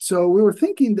 So we were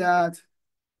thinking that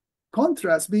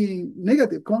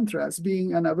negative contrast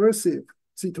being an aversive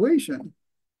situation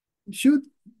should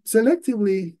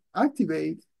selectively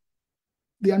activate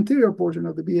the anterior portion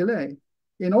of the BLA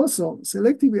and also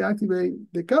selectively activate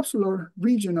the capsular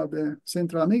region of the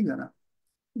central amygdala.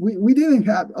 We didn't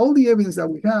have, all the evidence that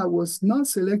we had was not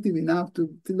selective enough to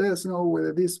let us know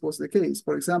whether this was the case.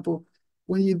 For example,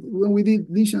 when we did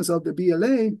lesions of the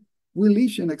BLA, we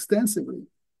lesion extensively.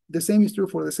 The same is true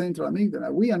for the central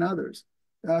amygdala. We and others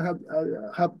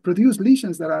have produced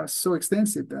lesions that are so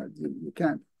extensive that you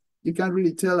can't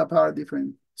really tell apart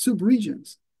different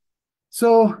subregions.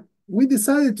 So we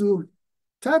decided to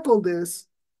tackle this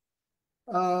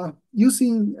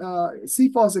using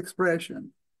CFOS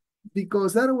expression,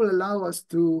 because that will allow us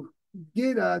to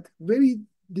get at very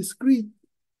discrete,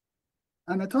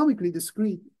 anatomically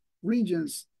discrete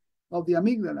regions of the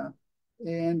amygdala,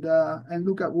 and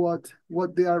look at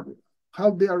how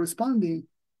they are responding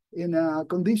in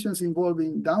conditions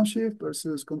involving downshift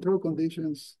versus control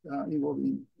conditions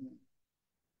involving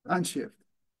unshift.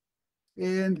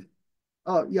 And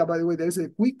oh yeah, by the way, there's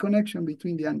a weak connection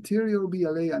between the anterior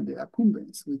BLA and the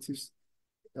accumbens, which is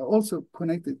also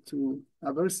connected to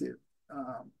aversive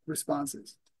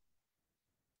responses.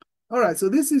 All right, so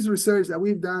this is research that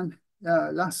we've done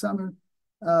last summer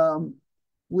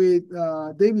with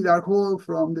David Arhol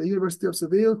from the University of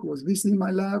Seville, who was visiting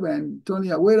my lab, and Tony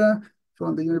Agüera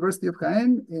from the University of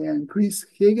Jaén, and Chris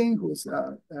Hagen, who's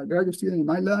a graduate student in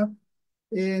my lab.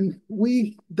 And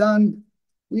we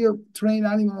have trained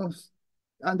animals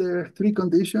under 3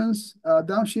 conditions: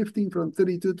 downshifting from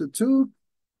 32 to 2.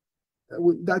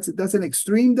 That's an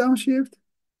extreme downshift.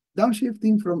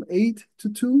 Downshifting from 8 to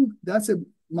 2, that's a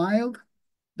mild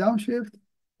downshift.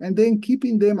 And then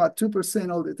keeping them at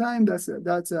 2% all the time, that's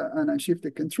an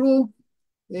unshifted control.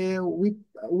 And we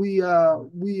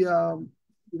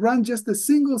run just a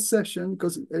single session,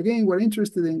 because again, we're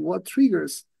interested in what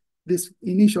triggers this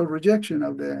initial rejection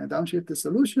of the downshifted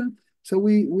solution. So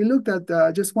we looked at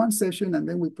just one session, and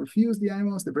then we perfused the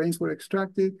animals. The brains were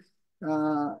extracted,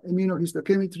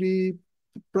 immunohistochemistry,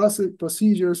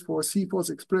 procedures for CFOS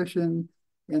expression,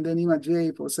 and then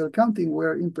IMAGE for cell counting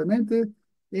were implemented.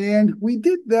 And we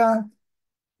did that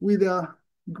with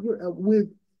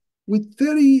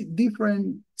 30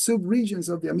 different subregions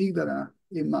of the amygdala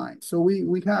in mind. So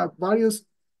we have various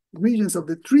regions of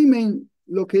the 3 main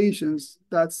locations.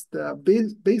 That's the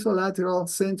basolateral,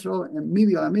 central, and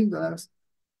medial amygdalas.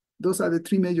 Those are the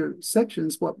 3 major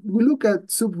sections. But we look at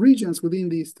subregions within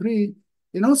these 3,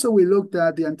 and also we looked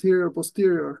at the anterior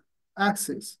posterior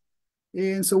axis.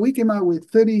 And so we came out with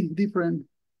 30 different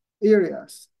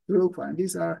areas to look for. And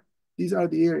these are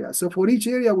the areas. So for each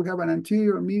area, we have an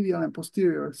anterior, medial, and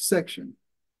posterior section.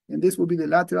 And this will be the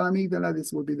lateral amygdala,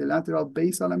 this will be the lateral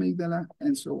basal amygdala,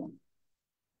 and so on.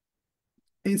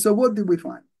 And so what did we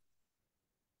find?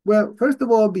 Well, first of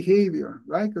all, behavior,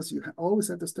 right? Because you always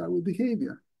have to start with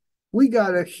behavior. We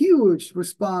got a huge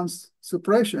response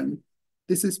suppression.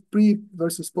 This is pre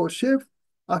versus post shift.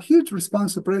 A huge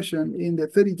response suppression in the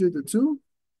 32 to 2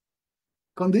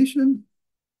 condition.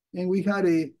 And we had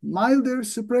a milder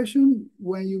suppression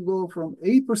when you go from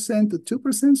 8% to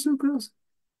 2% sucrose.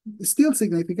 It's still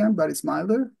significant, but it's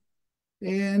milder.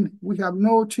 And we have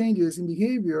no changes in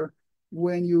behavior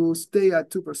when you stay at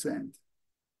 2%.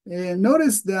 And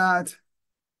notice that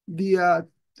the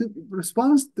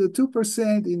response to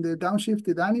 2% in the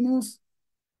downshifted animals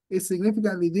is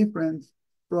significantly different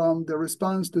from the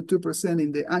response to 2%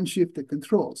 in the unshifted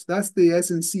controls. That's the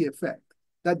SNC effect,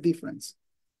 that difference.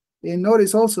 And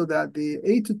notice also that the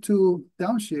 8-2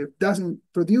 downshift doesn't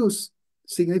produce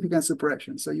significant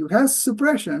suppression. So you have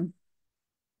suppression.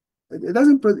 It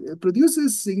doesn't it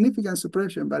produces significant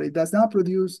suppression, but it does not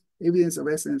produce evidence of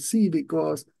SNC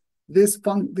because this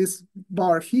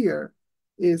bar here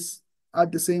is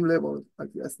at the same level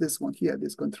as this one here,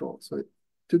 this control. So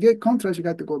to get contrast, you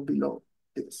got to go below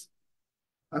this.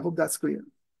 I hope that's clear.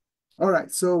 All right,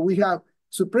 so we have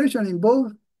suppression in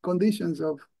both conditions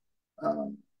of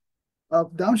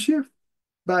downshift,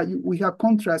 but we have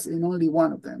contrast in only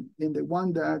one of them, in the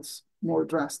one that's more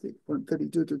drastic, from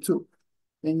 32 to 2.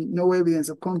 And no evidence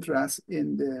of contrast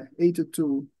in the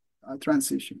 8-2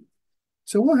 transition.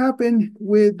 So what happened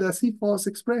with the CFOS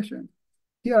expression?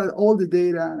 Here are all the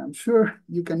data, and I'm sure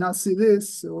you cannot see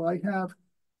this, so I have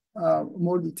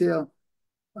more detailed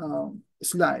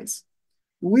slides.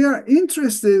 We are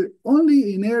interested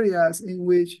only in areas in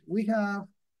which we have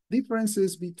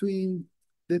differences between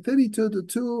the 32 to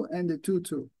 2 and the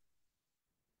 2-2.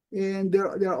 And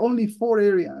there are only 4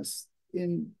 areas.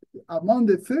 Among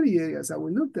the 30 areas that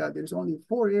we looked at, there's only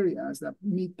 4 areas that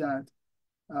meet that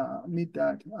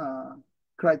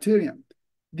criterion.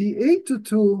 The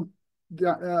 8-2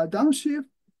 downshift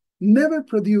never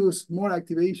produced more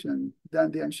activation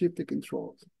than the unshifted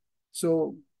controls.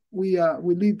 So we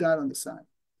leave that on the side.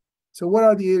 So what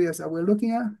are the areas that we're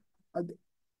looking at?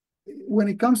 When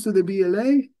it comes to the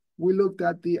BLA, we looked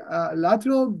at the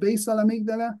lateral basal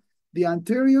amygdala, the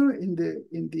anterior in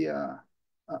the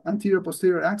anterior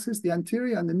posterior axis, the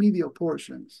anterior and the medial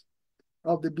portions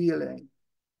of the BLA,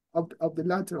 of the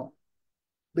lateral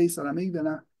basal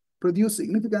amygdala, produce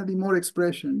significantly more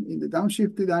expression in the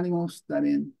downshifted animals than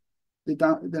in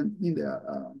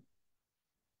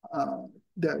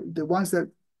the ones that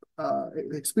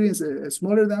experience a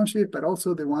smaller downshift, but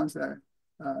also the ones that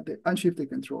the unshifted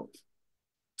controls.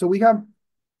 So we have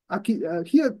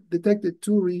here detected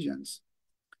 2 regions.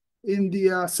 In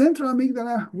the central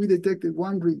amygdala, we detected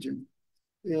 1 region.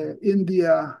 In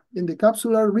the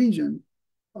capsular region,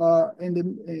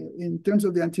 in terms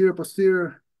of the anterior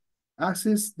posterior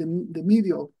axis, the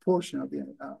medial portion of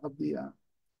the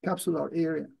capsular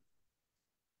area,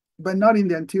 but not in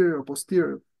the anterior or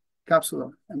posterior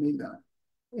capsular amygdala.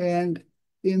 And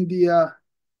in the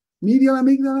medial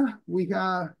amygdala, we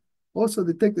have also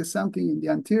detected something in the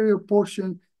anterior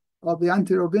portion of the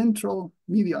anteroventral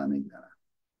medial amygdala.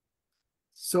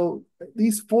 So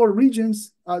these 4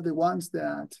 regions are the ones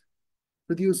that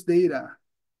produce data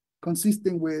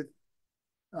consistent with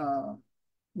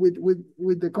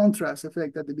the contrast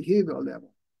effect at the behavioral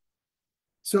level.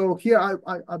 So here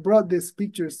I brought these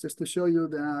pictures just to show you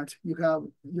that you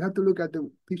have to look at the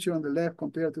picture on the left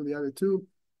compared to the other 2,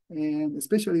 and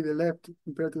especially the left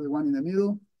compared to the one in the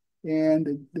middle.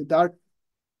 And the dark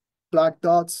black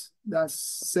dots, that's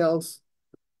cells,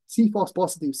 CFOS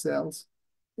positive cells,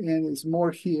 and it's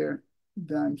more here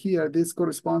than here. This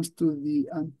corresponds to the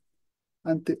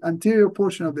anterior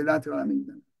portion of the lateral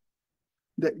amygdala,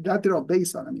 the lateral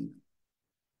basal amygdala.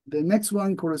 The next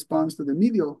one corresponds to the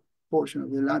medial portion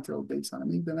of the lateral basal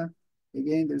amygdala.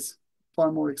 Again, there's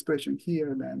far more expression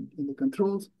here than in the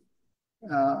controls.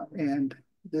 And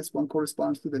this one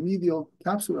corresponds to the medial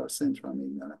capsular central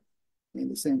amygdala in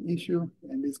the same issue.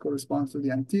 And this corresponds to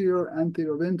the anterior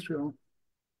anteroventral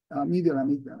medial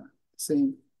amygdala.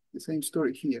 The same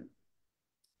story here.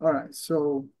 All right,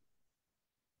 so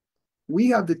we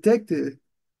have detected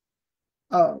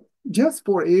just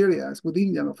 4 areas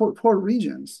within them, 4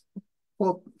 regions,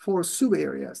 4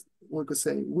 sub-areas, we could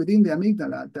say, within the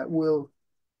amygdala that will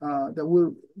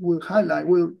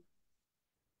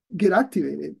get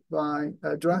activated by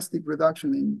a drastic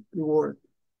reduction in reward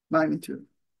magnitude.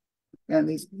 And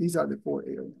these are the 4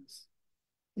 areas.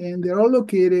 And they're all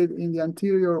located in the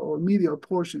anterior or medial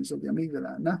portions of the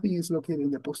amygdala. Nothing is located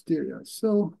in the posterior.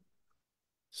 So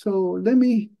let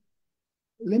me,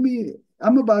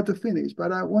 I'm about to finish,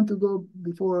 but I want to go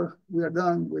before we are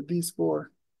done with these 4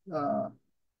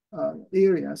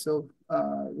 areas of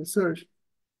research,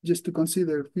 just to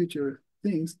consider future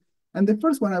things. And the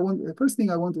first thing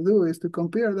I want to do is to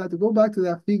compare that, to go back to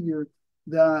that figure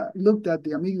that looked at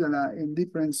the amygdala in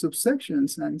different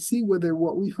subsections and see whether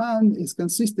what we found is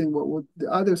consistent with what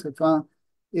the others have found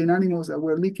in animals that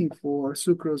were looking for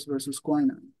sucrose versus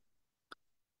quinine.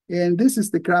 And this is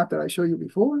the graph that I showed you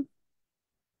before.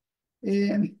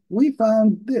 And we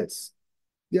found this,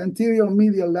 the anterior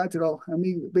medial lateral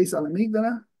basal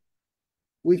amygdala,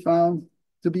 we found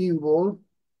to be involved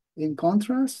in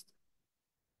contrast.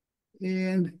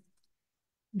 And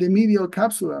the medial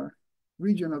capsular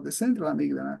region of the central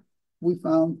amygdala, we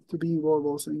found to be involved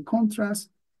also in contrast.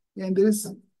 And there's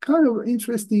kind of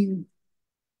interesting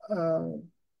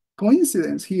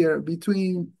coincidence here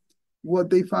between what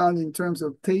they found in terms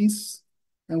of taste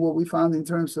and what we found in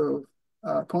terms of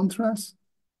contrast,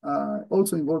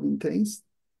 also involving taste.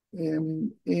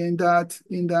 And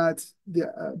that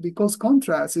because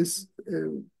contrast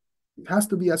has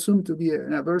to be assumed to be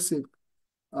an aversive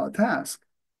task,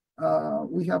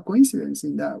 we have coincidence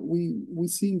in that we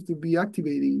seem to be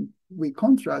activating with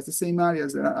contrast the same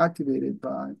areas that are activated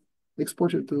by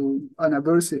exposure to an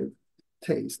aversive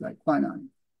taste like quinine.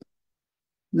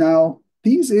 Now,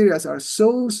 these areas are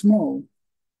so small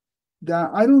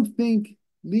that I don't think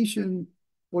lesion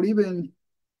or even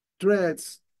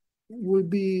dreads would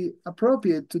be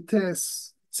appropriate to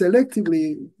test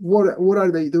selectively what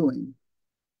are they doing.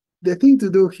 The thing to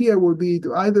do here would be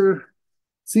to either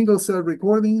single cell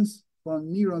recordings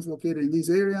from neurons located in these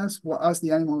areas as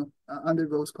the animal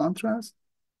undergoes contrast,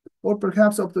 or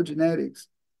perhaps optogenetics,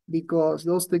 because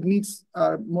those techniques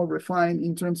are more refined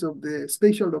in terms of the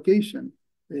spatial location.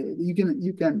 You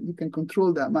can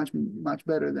control that much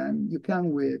better than you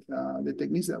can with the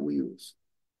techniques that we use.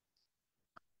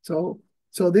 So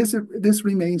this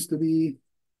remains to be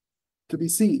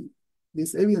seen.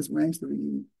 This evidence remains to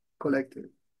be collected.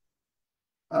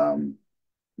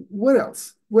 What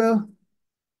else? Well,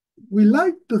 we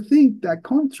like to think that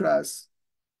contrast,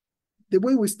 the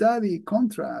way we study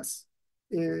contrast,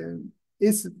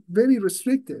 is very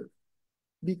restrictive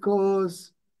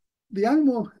because the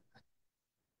animal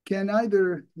can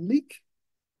either lick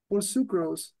for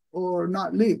sucrose or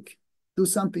not lick, do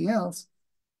something else,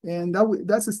 and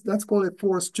that's called a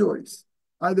forced choice.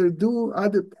 Either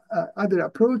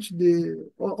approach the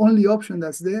only option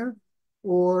that's there,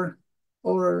 or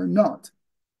not.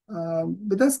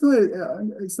 But that's not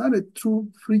it's not a true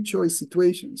free choice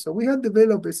situation. So we have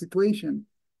developed a situation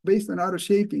based on auto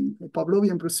shaping, a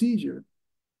Pavlovian procedure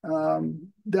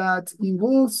that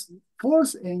involves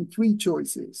forced and free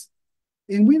choices.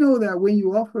 And we know that when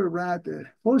you offer a rat a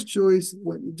forced choice,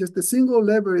 when just a single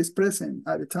lever is present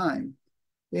at a time,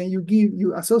 and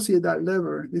you associate that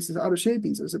lever, this is auto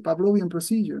shaping, so it's a Pavlovian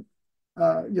procedure.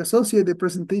 You associate the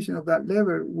presentation of that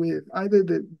lever with either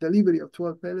the delivery of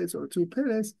 12 pellets or 2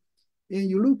 pellets, and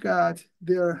you look at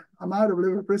the amount of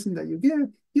lever present that you get,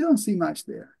 you don't see much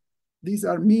there. These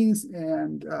are means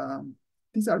and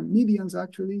these are medians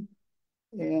actually,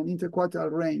 and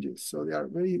interquartile ranges. So they are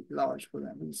very large for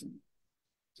that reason.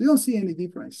 So you don't see any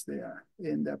difference there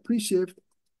in the pre-shift.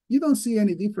 You don't see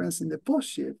any difference in the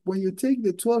post-shift when you take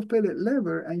the 12 pellet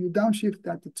lever and you downshift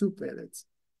that to 2 pellets.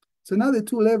 So now the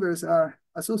 2 levers are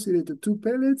associated to 2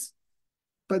 pellets,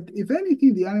 but if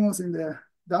anything, the animals in the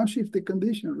downshifted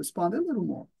condition respond a little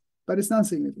more, but it's not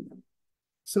significant.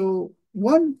 So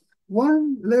one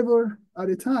lever at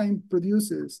a time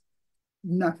produces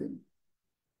nothing.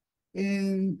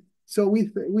 And so we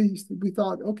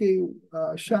thought, okay,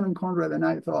 Shannon Conrad and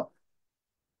I thought,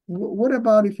 what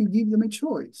about if you give them a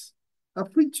choice, a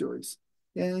free choice?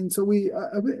 And so we,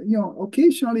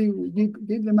 occasionally we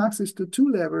give them access to 2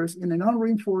 levers in a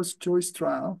non-reinforced choice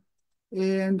trial.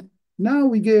 And now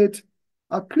we get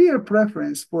a clear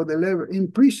preference for the lever in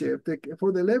pre-shift,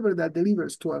 for the lever that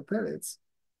delivers 12 pellets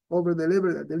over the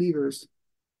lever that delivers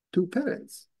 2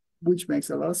 pellets, which makes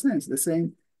a lot of sense.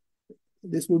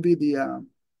 This will be the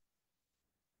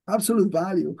absolute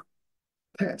value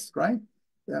test, right?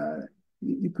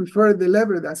 You prefer the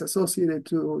lever that's associated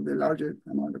to the larger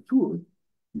amount of food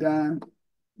than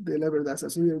the lever that's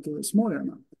associated to the smaller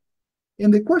amount.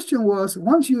 And the question was,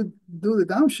 once you do the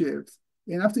downshift,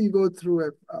 and after you go through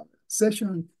a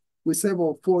session with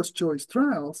several forced choice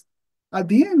trials, at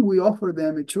the end, we offer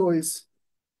them a choice,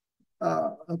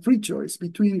 a free choice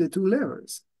between the 2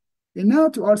 levers. And now,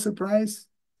 to our surprise,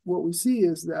 what we see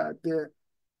is that the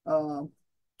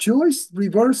choice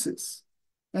reverses.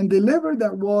 And the lever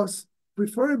that was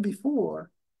preferred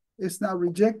before is now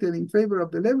rejected in favor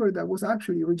of the lever that was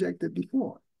actually rejected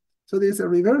before. So there's a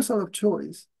reversal of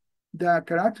choice that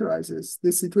characterizes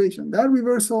this situation. That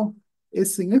reversal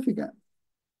is significant.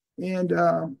 And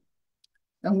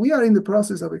we are in the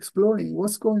process of exploring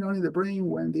what's going on in the brain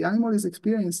when the animal is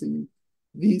experiencing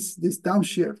this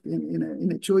downshift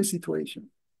in a choice situation.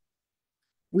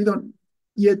 We don't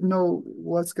yet know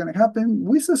what's going to happen.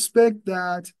 We suspect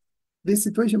that this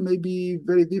situation may be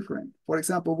very different. For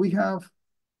example, we have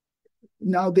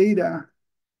now data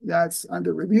that's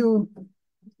under review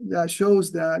that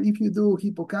shows that if you do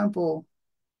hippocampal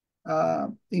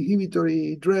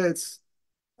inhibitory dreads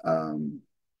in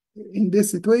this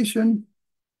situation,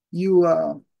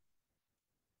 you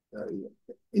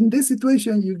in this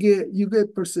situation, you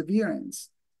get perseverance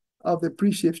of the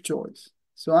pre-shift choice.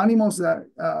 So animals that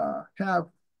have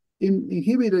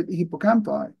inhibited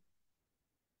hippocampi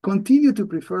continue to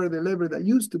prefer the lever that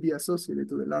used to be associated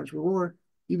to the large reward,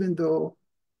 even though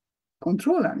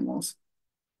control animals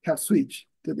have switched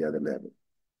to the other lever.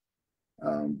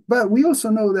 But we also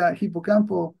know that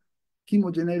hippocampal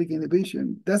chemogenetic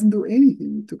inhibition doesn't do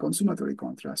anything to consumatory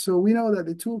contrast. So we know that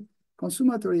the two,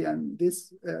 consumatory and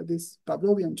this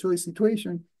Pavlovian choice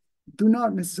situation, do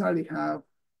not necessarily have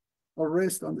or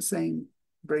rest on the same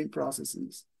brain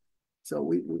processes. So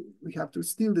we have to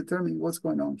still determine what's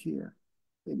going on here.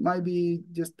 It might be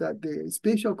just that the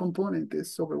spatial component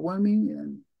is overwhelming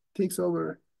and takes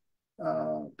over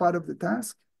part of the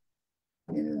task,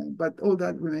 but all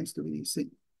that remains to be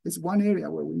seen. It's one area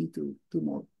where we need to do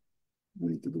more.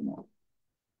 We need to do more.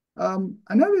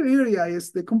 Another area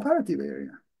is the comparative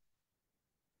area.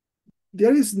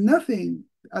 There is nothing,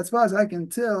 as far as I can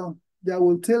tell, that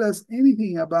will tell us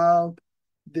anything about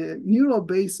the neural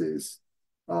basis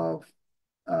of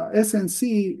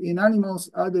SNC in animals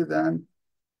other than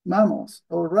mammals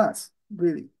or rats,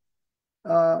 really.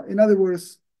 In other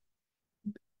words,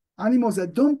 animals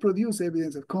that don't produce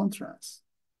evidence of contrast.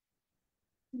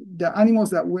 The animals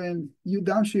that when you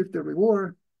downshift the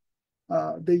reward,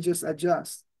 they just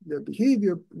adjust their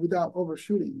behavior without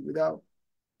overshooting, without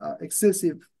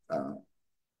excessive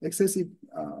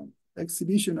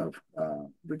exhibition of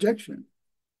rejection.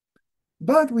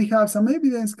 But we have some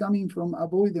evidence coming from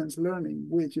avoidance learning,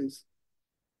 which is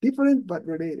different but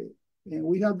related. And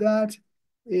we have that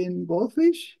in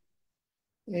goldfish.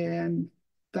 And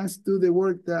thanks to the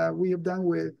work that we have done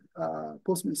with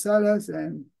Postman Salas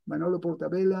and Manolo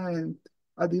Portabella and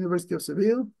at the University of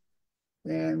Seville,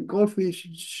 and goldfish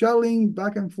shuttling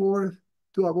back and forth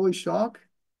to avoid shock,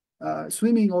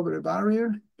 swimming over a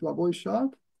barrier to avoid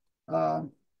shock,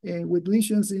 and with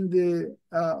lesions in the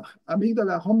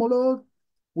amygdala homologue,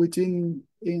 which in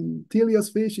Telia's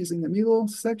fish is in the middle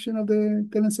section of the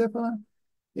telencephala,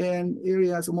 and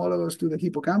areas homologous to the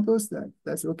hippocampus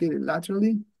that's located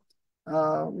laterally.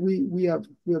 We have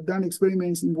done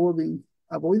experiments involving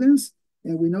avoidance,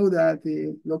 and we know that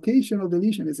the location of the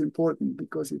lesion is important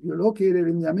because if you're located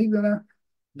in the amygdala,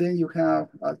 then you have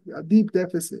a deep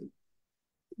deficit.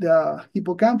 The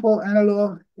hippocampal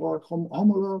analog or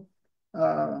homologue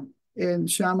and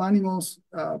sham animals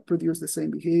produce the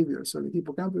same behavior. So the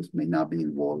hippocampus may not be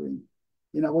involved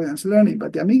in avoidance learning,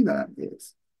 but the amygdala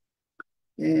is.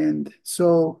 And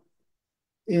so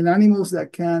in animals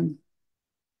that can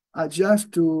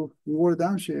adjust to reward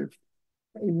downshift,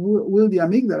 will the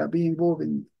amygdala be involved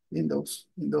in those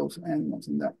animals,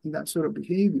 in that sort of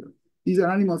behavior? These are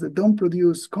animals that don't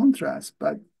produce contrast,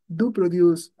 but do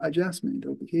produce adjustment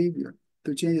of behavior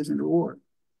to changes in reward.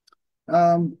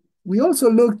 We also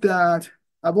looked at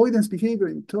avoidance behavior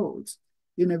in toads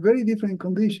in a very different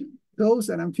condition. Toads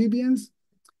are amphibians,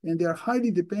 and they are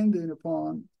highly dependent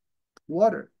upon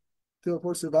water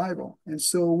for survival. And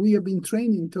so we have been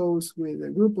training toads with a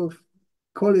group of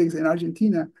colleagues in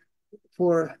Argentina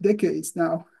for decades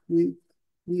now. We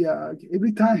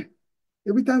every time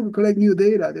we collect new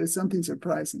data, there's something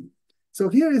surprising. So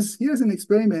here's an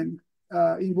experiment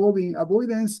involving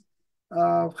avoidance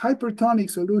of hypertonic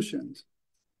solutions.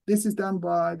 This was done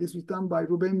by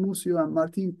Ruben Mucio and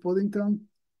Martin Poddington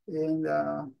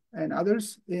and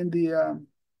others in the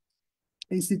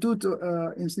Institute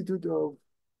of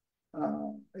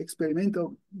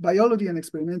Experimental Biology and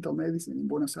Experimental Medicine in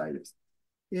Buenos Aires.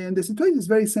 And the situation is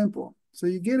very simple. So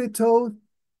you get a toad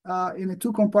in a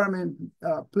two-compartment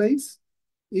place.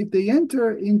 If they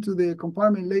enter into the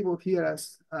compartment labeled here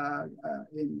as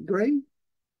in gray,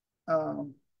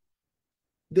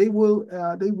 they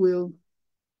will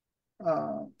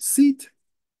sit,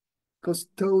 because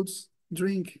toads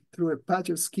drink through a patch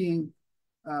of skin,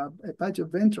 a patch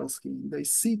of ventral skin. They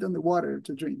sit on the water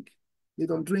to drink. They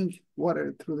don't drink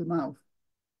water through the mouth.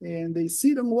 And they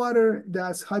sit on water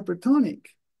that's hypertonic.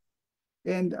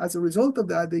 And as a result of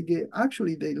that,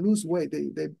 they lose weight.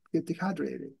 They get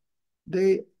dehydrated.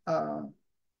 They don't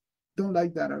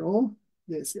like that at all.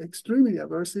 It's extremely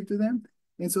aversive to them.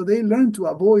 And so they learn to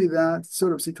avoid that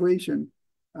sort of situation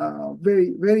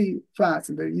very, very fast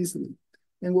and very easily.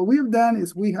 And what we've done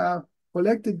is we have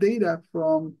collected data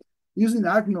from using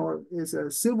ACNOR as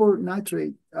a silver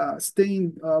nitrate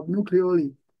stain of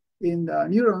nucleoli in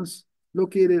neurons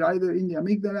located either in the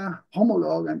amygdala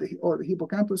homologue or the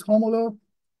hippocampus homologue.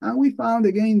 And we found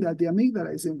again that the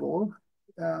amygdala is involved.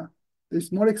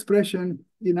 There's more expression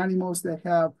in animals that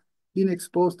have been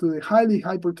exposed to the highly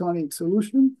hypertonic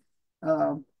solution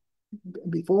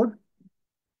before.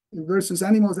 versus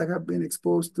animals that have been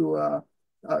exposed to a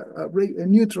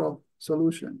neutral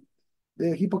solution.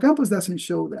 The hippocampus doesn't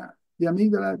show that. The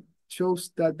amygdala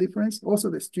shows that difference. Also,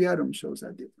 the striatum shows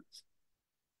that difference.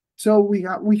 So we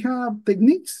have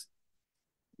techniques.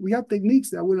 We have techniques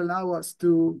that will allow us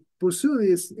to pursue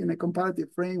this in a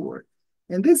comparative framework.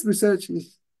 And this research it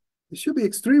should be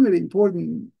extremely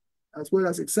important as well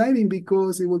as exciting,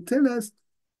 because it will tell us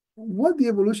what the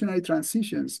evolutionary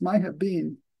transitions might have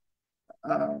been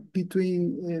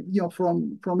between,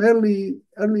 from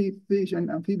early fish and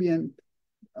amphibian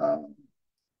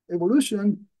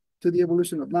evolution to the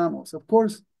evolution of mammals. Of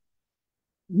course,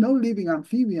 no living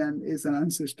amphibian is an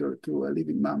ancestor to a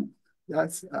living mammal.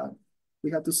 That's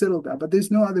we have to settle that, but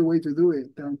there's no other way to do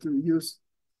it than to use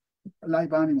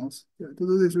live animals to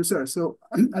do this research. So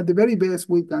at the very best,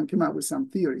 we can come up with some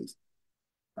theories.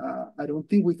 I don't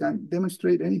think we can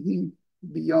demonstrate anything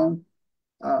beyond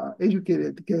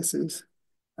educated guesses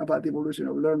about the evolution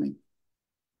of learning,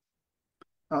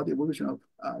 the evolution of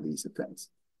these effects.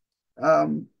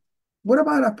 What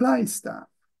about applied stuff?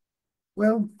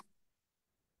 Well,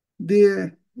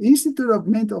 the Institute of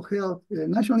Mental Health, the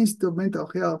National Institute of Mental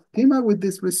Health, came up with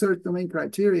this research domain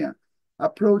criteria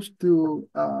approach to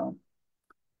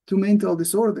mental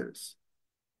disorders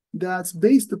that's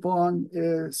based upon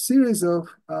a series of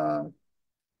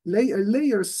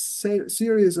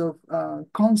series of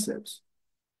concepts.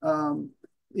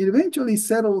 It eventually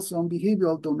settles on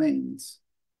behavioral domains.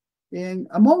 And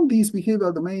among these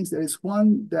behavioral domains, there is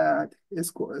one that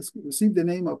is received the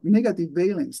name of negative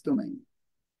valence domain.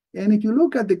 And if you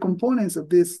look at the components of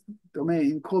this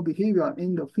domain called behavioral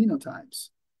endophenotypes,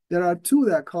 there are two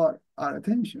that caught our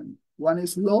attention. One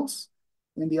is loss,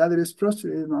 and the other is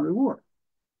frustrated non-reward.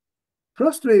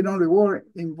 Frustrated non-reward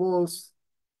involves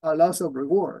a loss of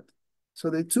reward. So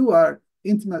the two are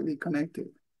intimately connected.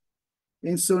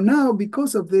 And so now,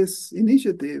 because of this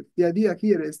initiative, the idea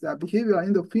here is that behavioral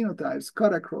endophenotypes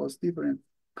cut across different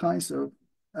kinds of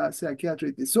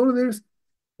psychiatric disorders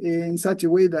in such a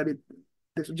way that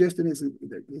the suggestion is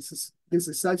this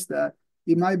is such that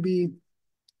it might be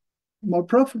more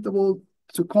profitable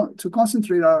to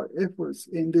concentrate our efforts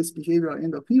in these behavioral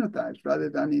endophenotypes rather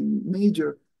than in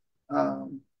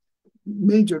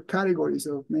major categories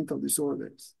of mental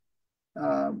disorders.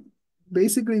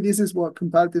 Basically, this is what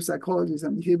comparative psychologists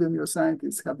and behavioral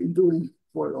neuroscientists have been doing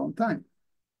for a long time.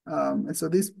 And so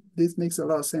this makes a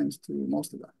lot of sense to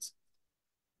most of us.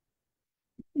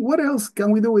 What else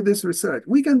can we do with this research?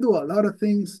 We can do a lot of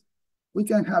things. We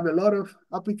can have a lot of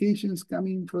applications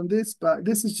coming from this, but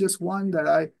this is just one that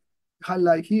I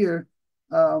highlight here,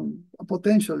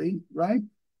 potentially, right?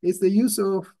 It's the use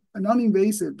of a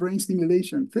non-invasive brain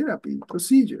stimulation therapy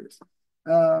procedures,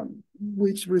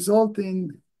 which result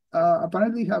in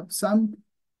apparently have some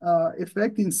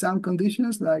effect in some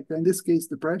conditions, like in this case,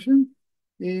 depression.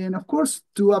 And of course,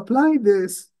 to apply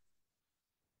this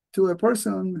to a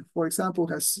person, for example,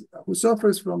 who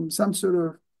suffers from some sort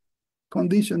of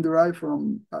condition derived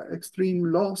from extreme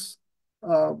loss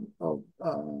of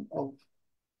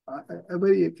a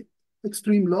very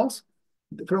extreme loss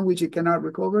from which he cannot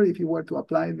recover. If you were to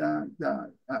apply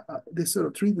this sort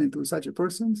of treatment to such a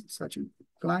person, such a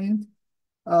client,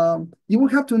 you will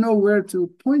have to know where to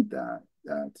point the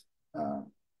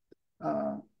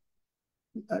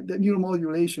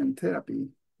neuromodulation therapy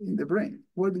in the brain.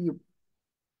 Where do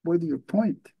you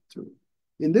point to?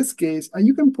 In this case, and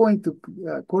you can point to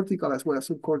cortical as well as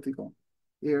subcortical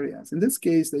areas. In this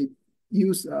case, they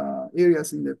use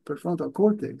areas in the prefrontal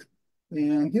cortex.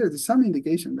 And here is some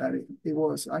indication that it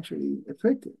was actually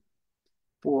effective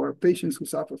for patients who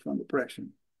suffer from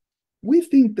depression. We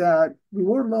think that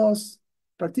reward loss,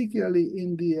 particularly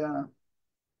in the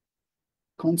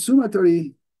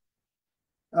consummatory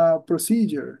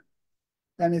procedure,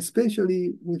 and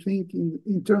especially we think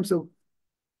in terms of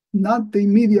not the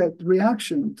immediate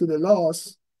reaction to the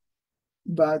loss,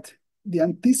 but the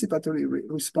anticipatory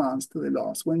response to the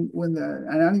loss. When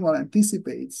an animal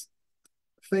anticipates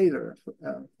failure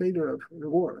of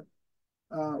reward,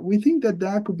 we think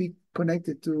that could be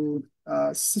connected to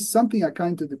something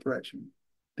akin to depression.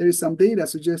 There is some data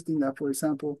suggesting that, for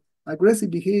example,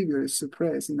 aggressive behavior is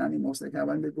suppressed in animals that have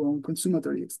undergone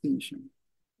consummatory extinction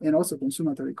and also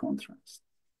consummatory contrast.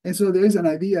 And so there is an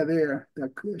idea there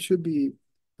that should be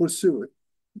pursued,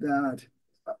 that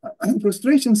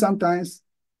frustration sometimes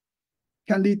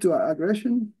can lead to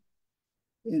aggression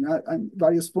and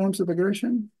various forms of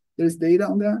aggression. There's data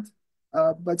on that,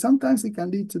 but sometimes it can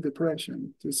lead to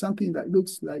depression, to something that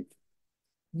looks like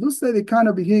the kind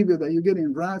of behavior that you get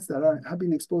in rats that have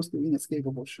been exposed to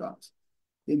inescapable shocks,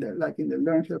 like in the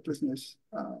learned helplessness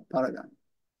paradigm.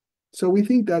 So we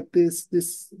think that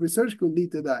this research could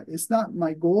lead to that. It's not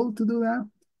my goal to do that,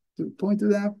 to point to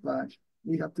that, but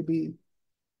we have to be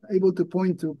able to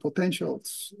point to potential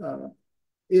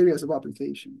areas of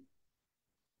application.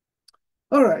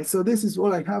 All right, so this is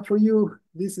all I have for you.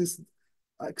 This is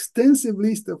an extensive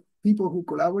list of people who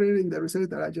collaborated in the research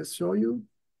that I just showed you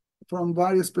from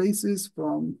various places,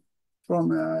 from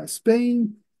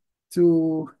Spain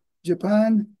to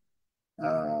Japan,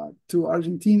 to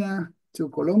Argentina, to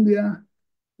Colombia,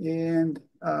 and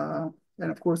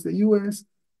of course the US.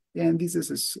 And this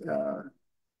is a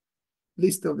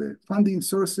list of the funding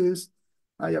sources.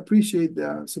 I appreciate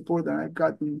the support that I've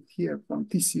gotten here from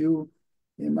TCU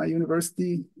in my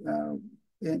university,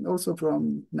 and also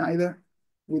from NIDA,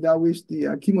 without which the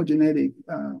chemogenetic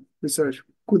research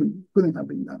couldn't have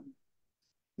been done.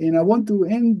 And I want to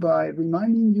end by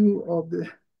reminding you of the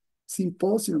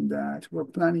symposium that we're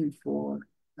planning for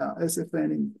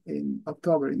SFN in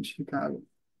October in Chicago.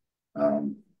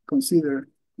 Consider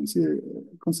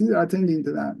attending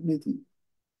to that meeting.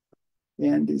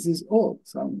 And this is all,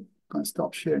 so I'm gonna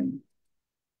stop sharing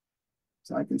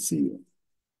so I can see you.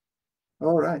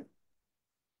 All right.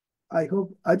 I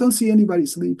hope I don't see anybody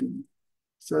sleeping,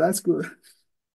 so that's good.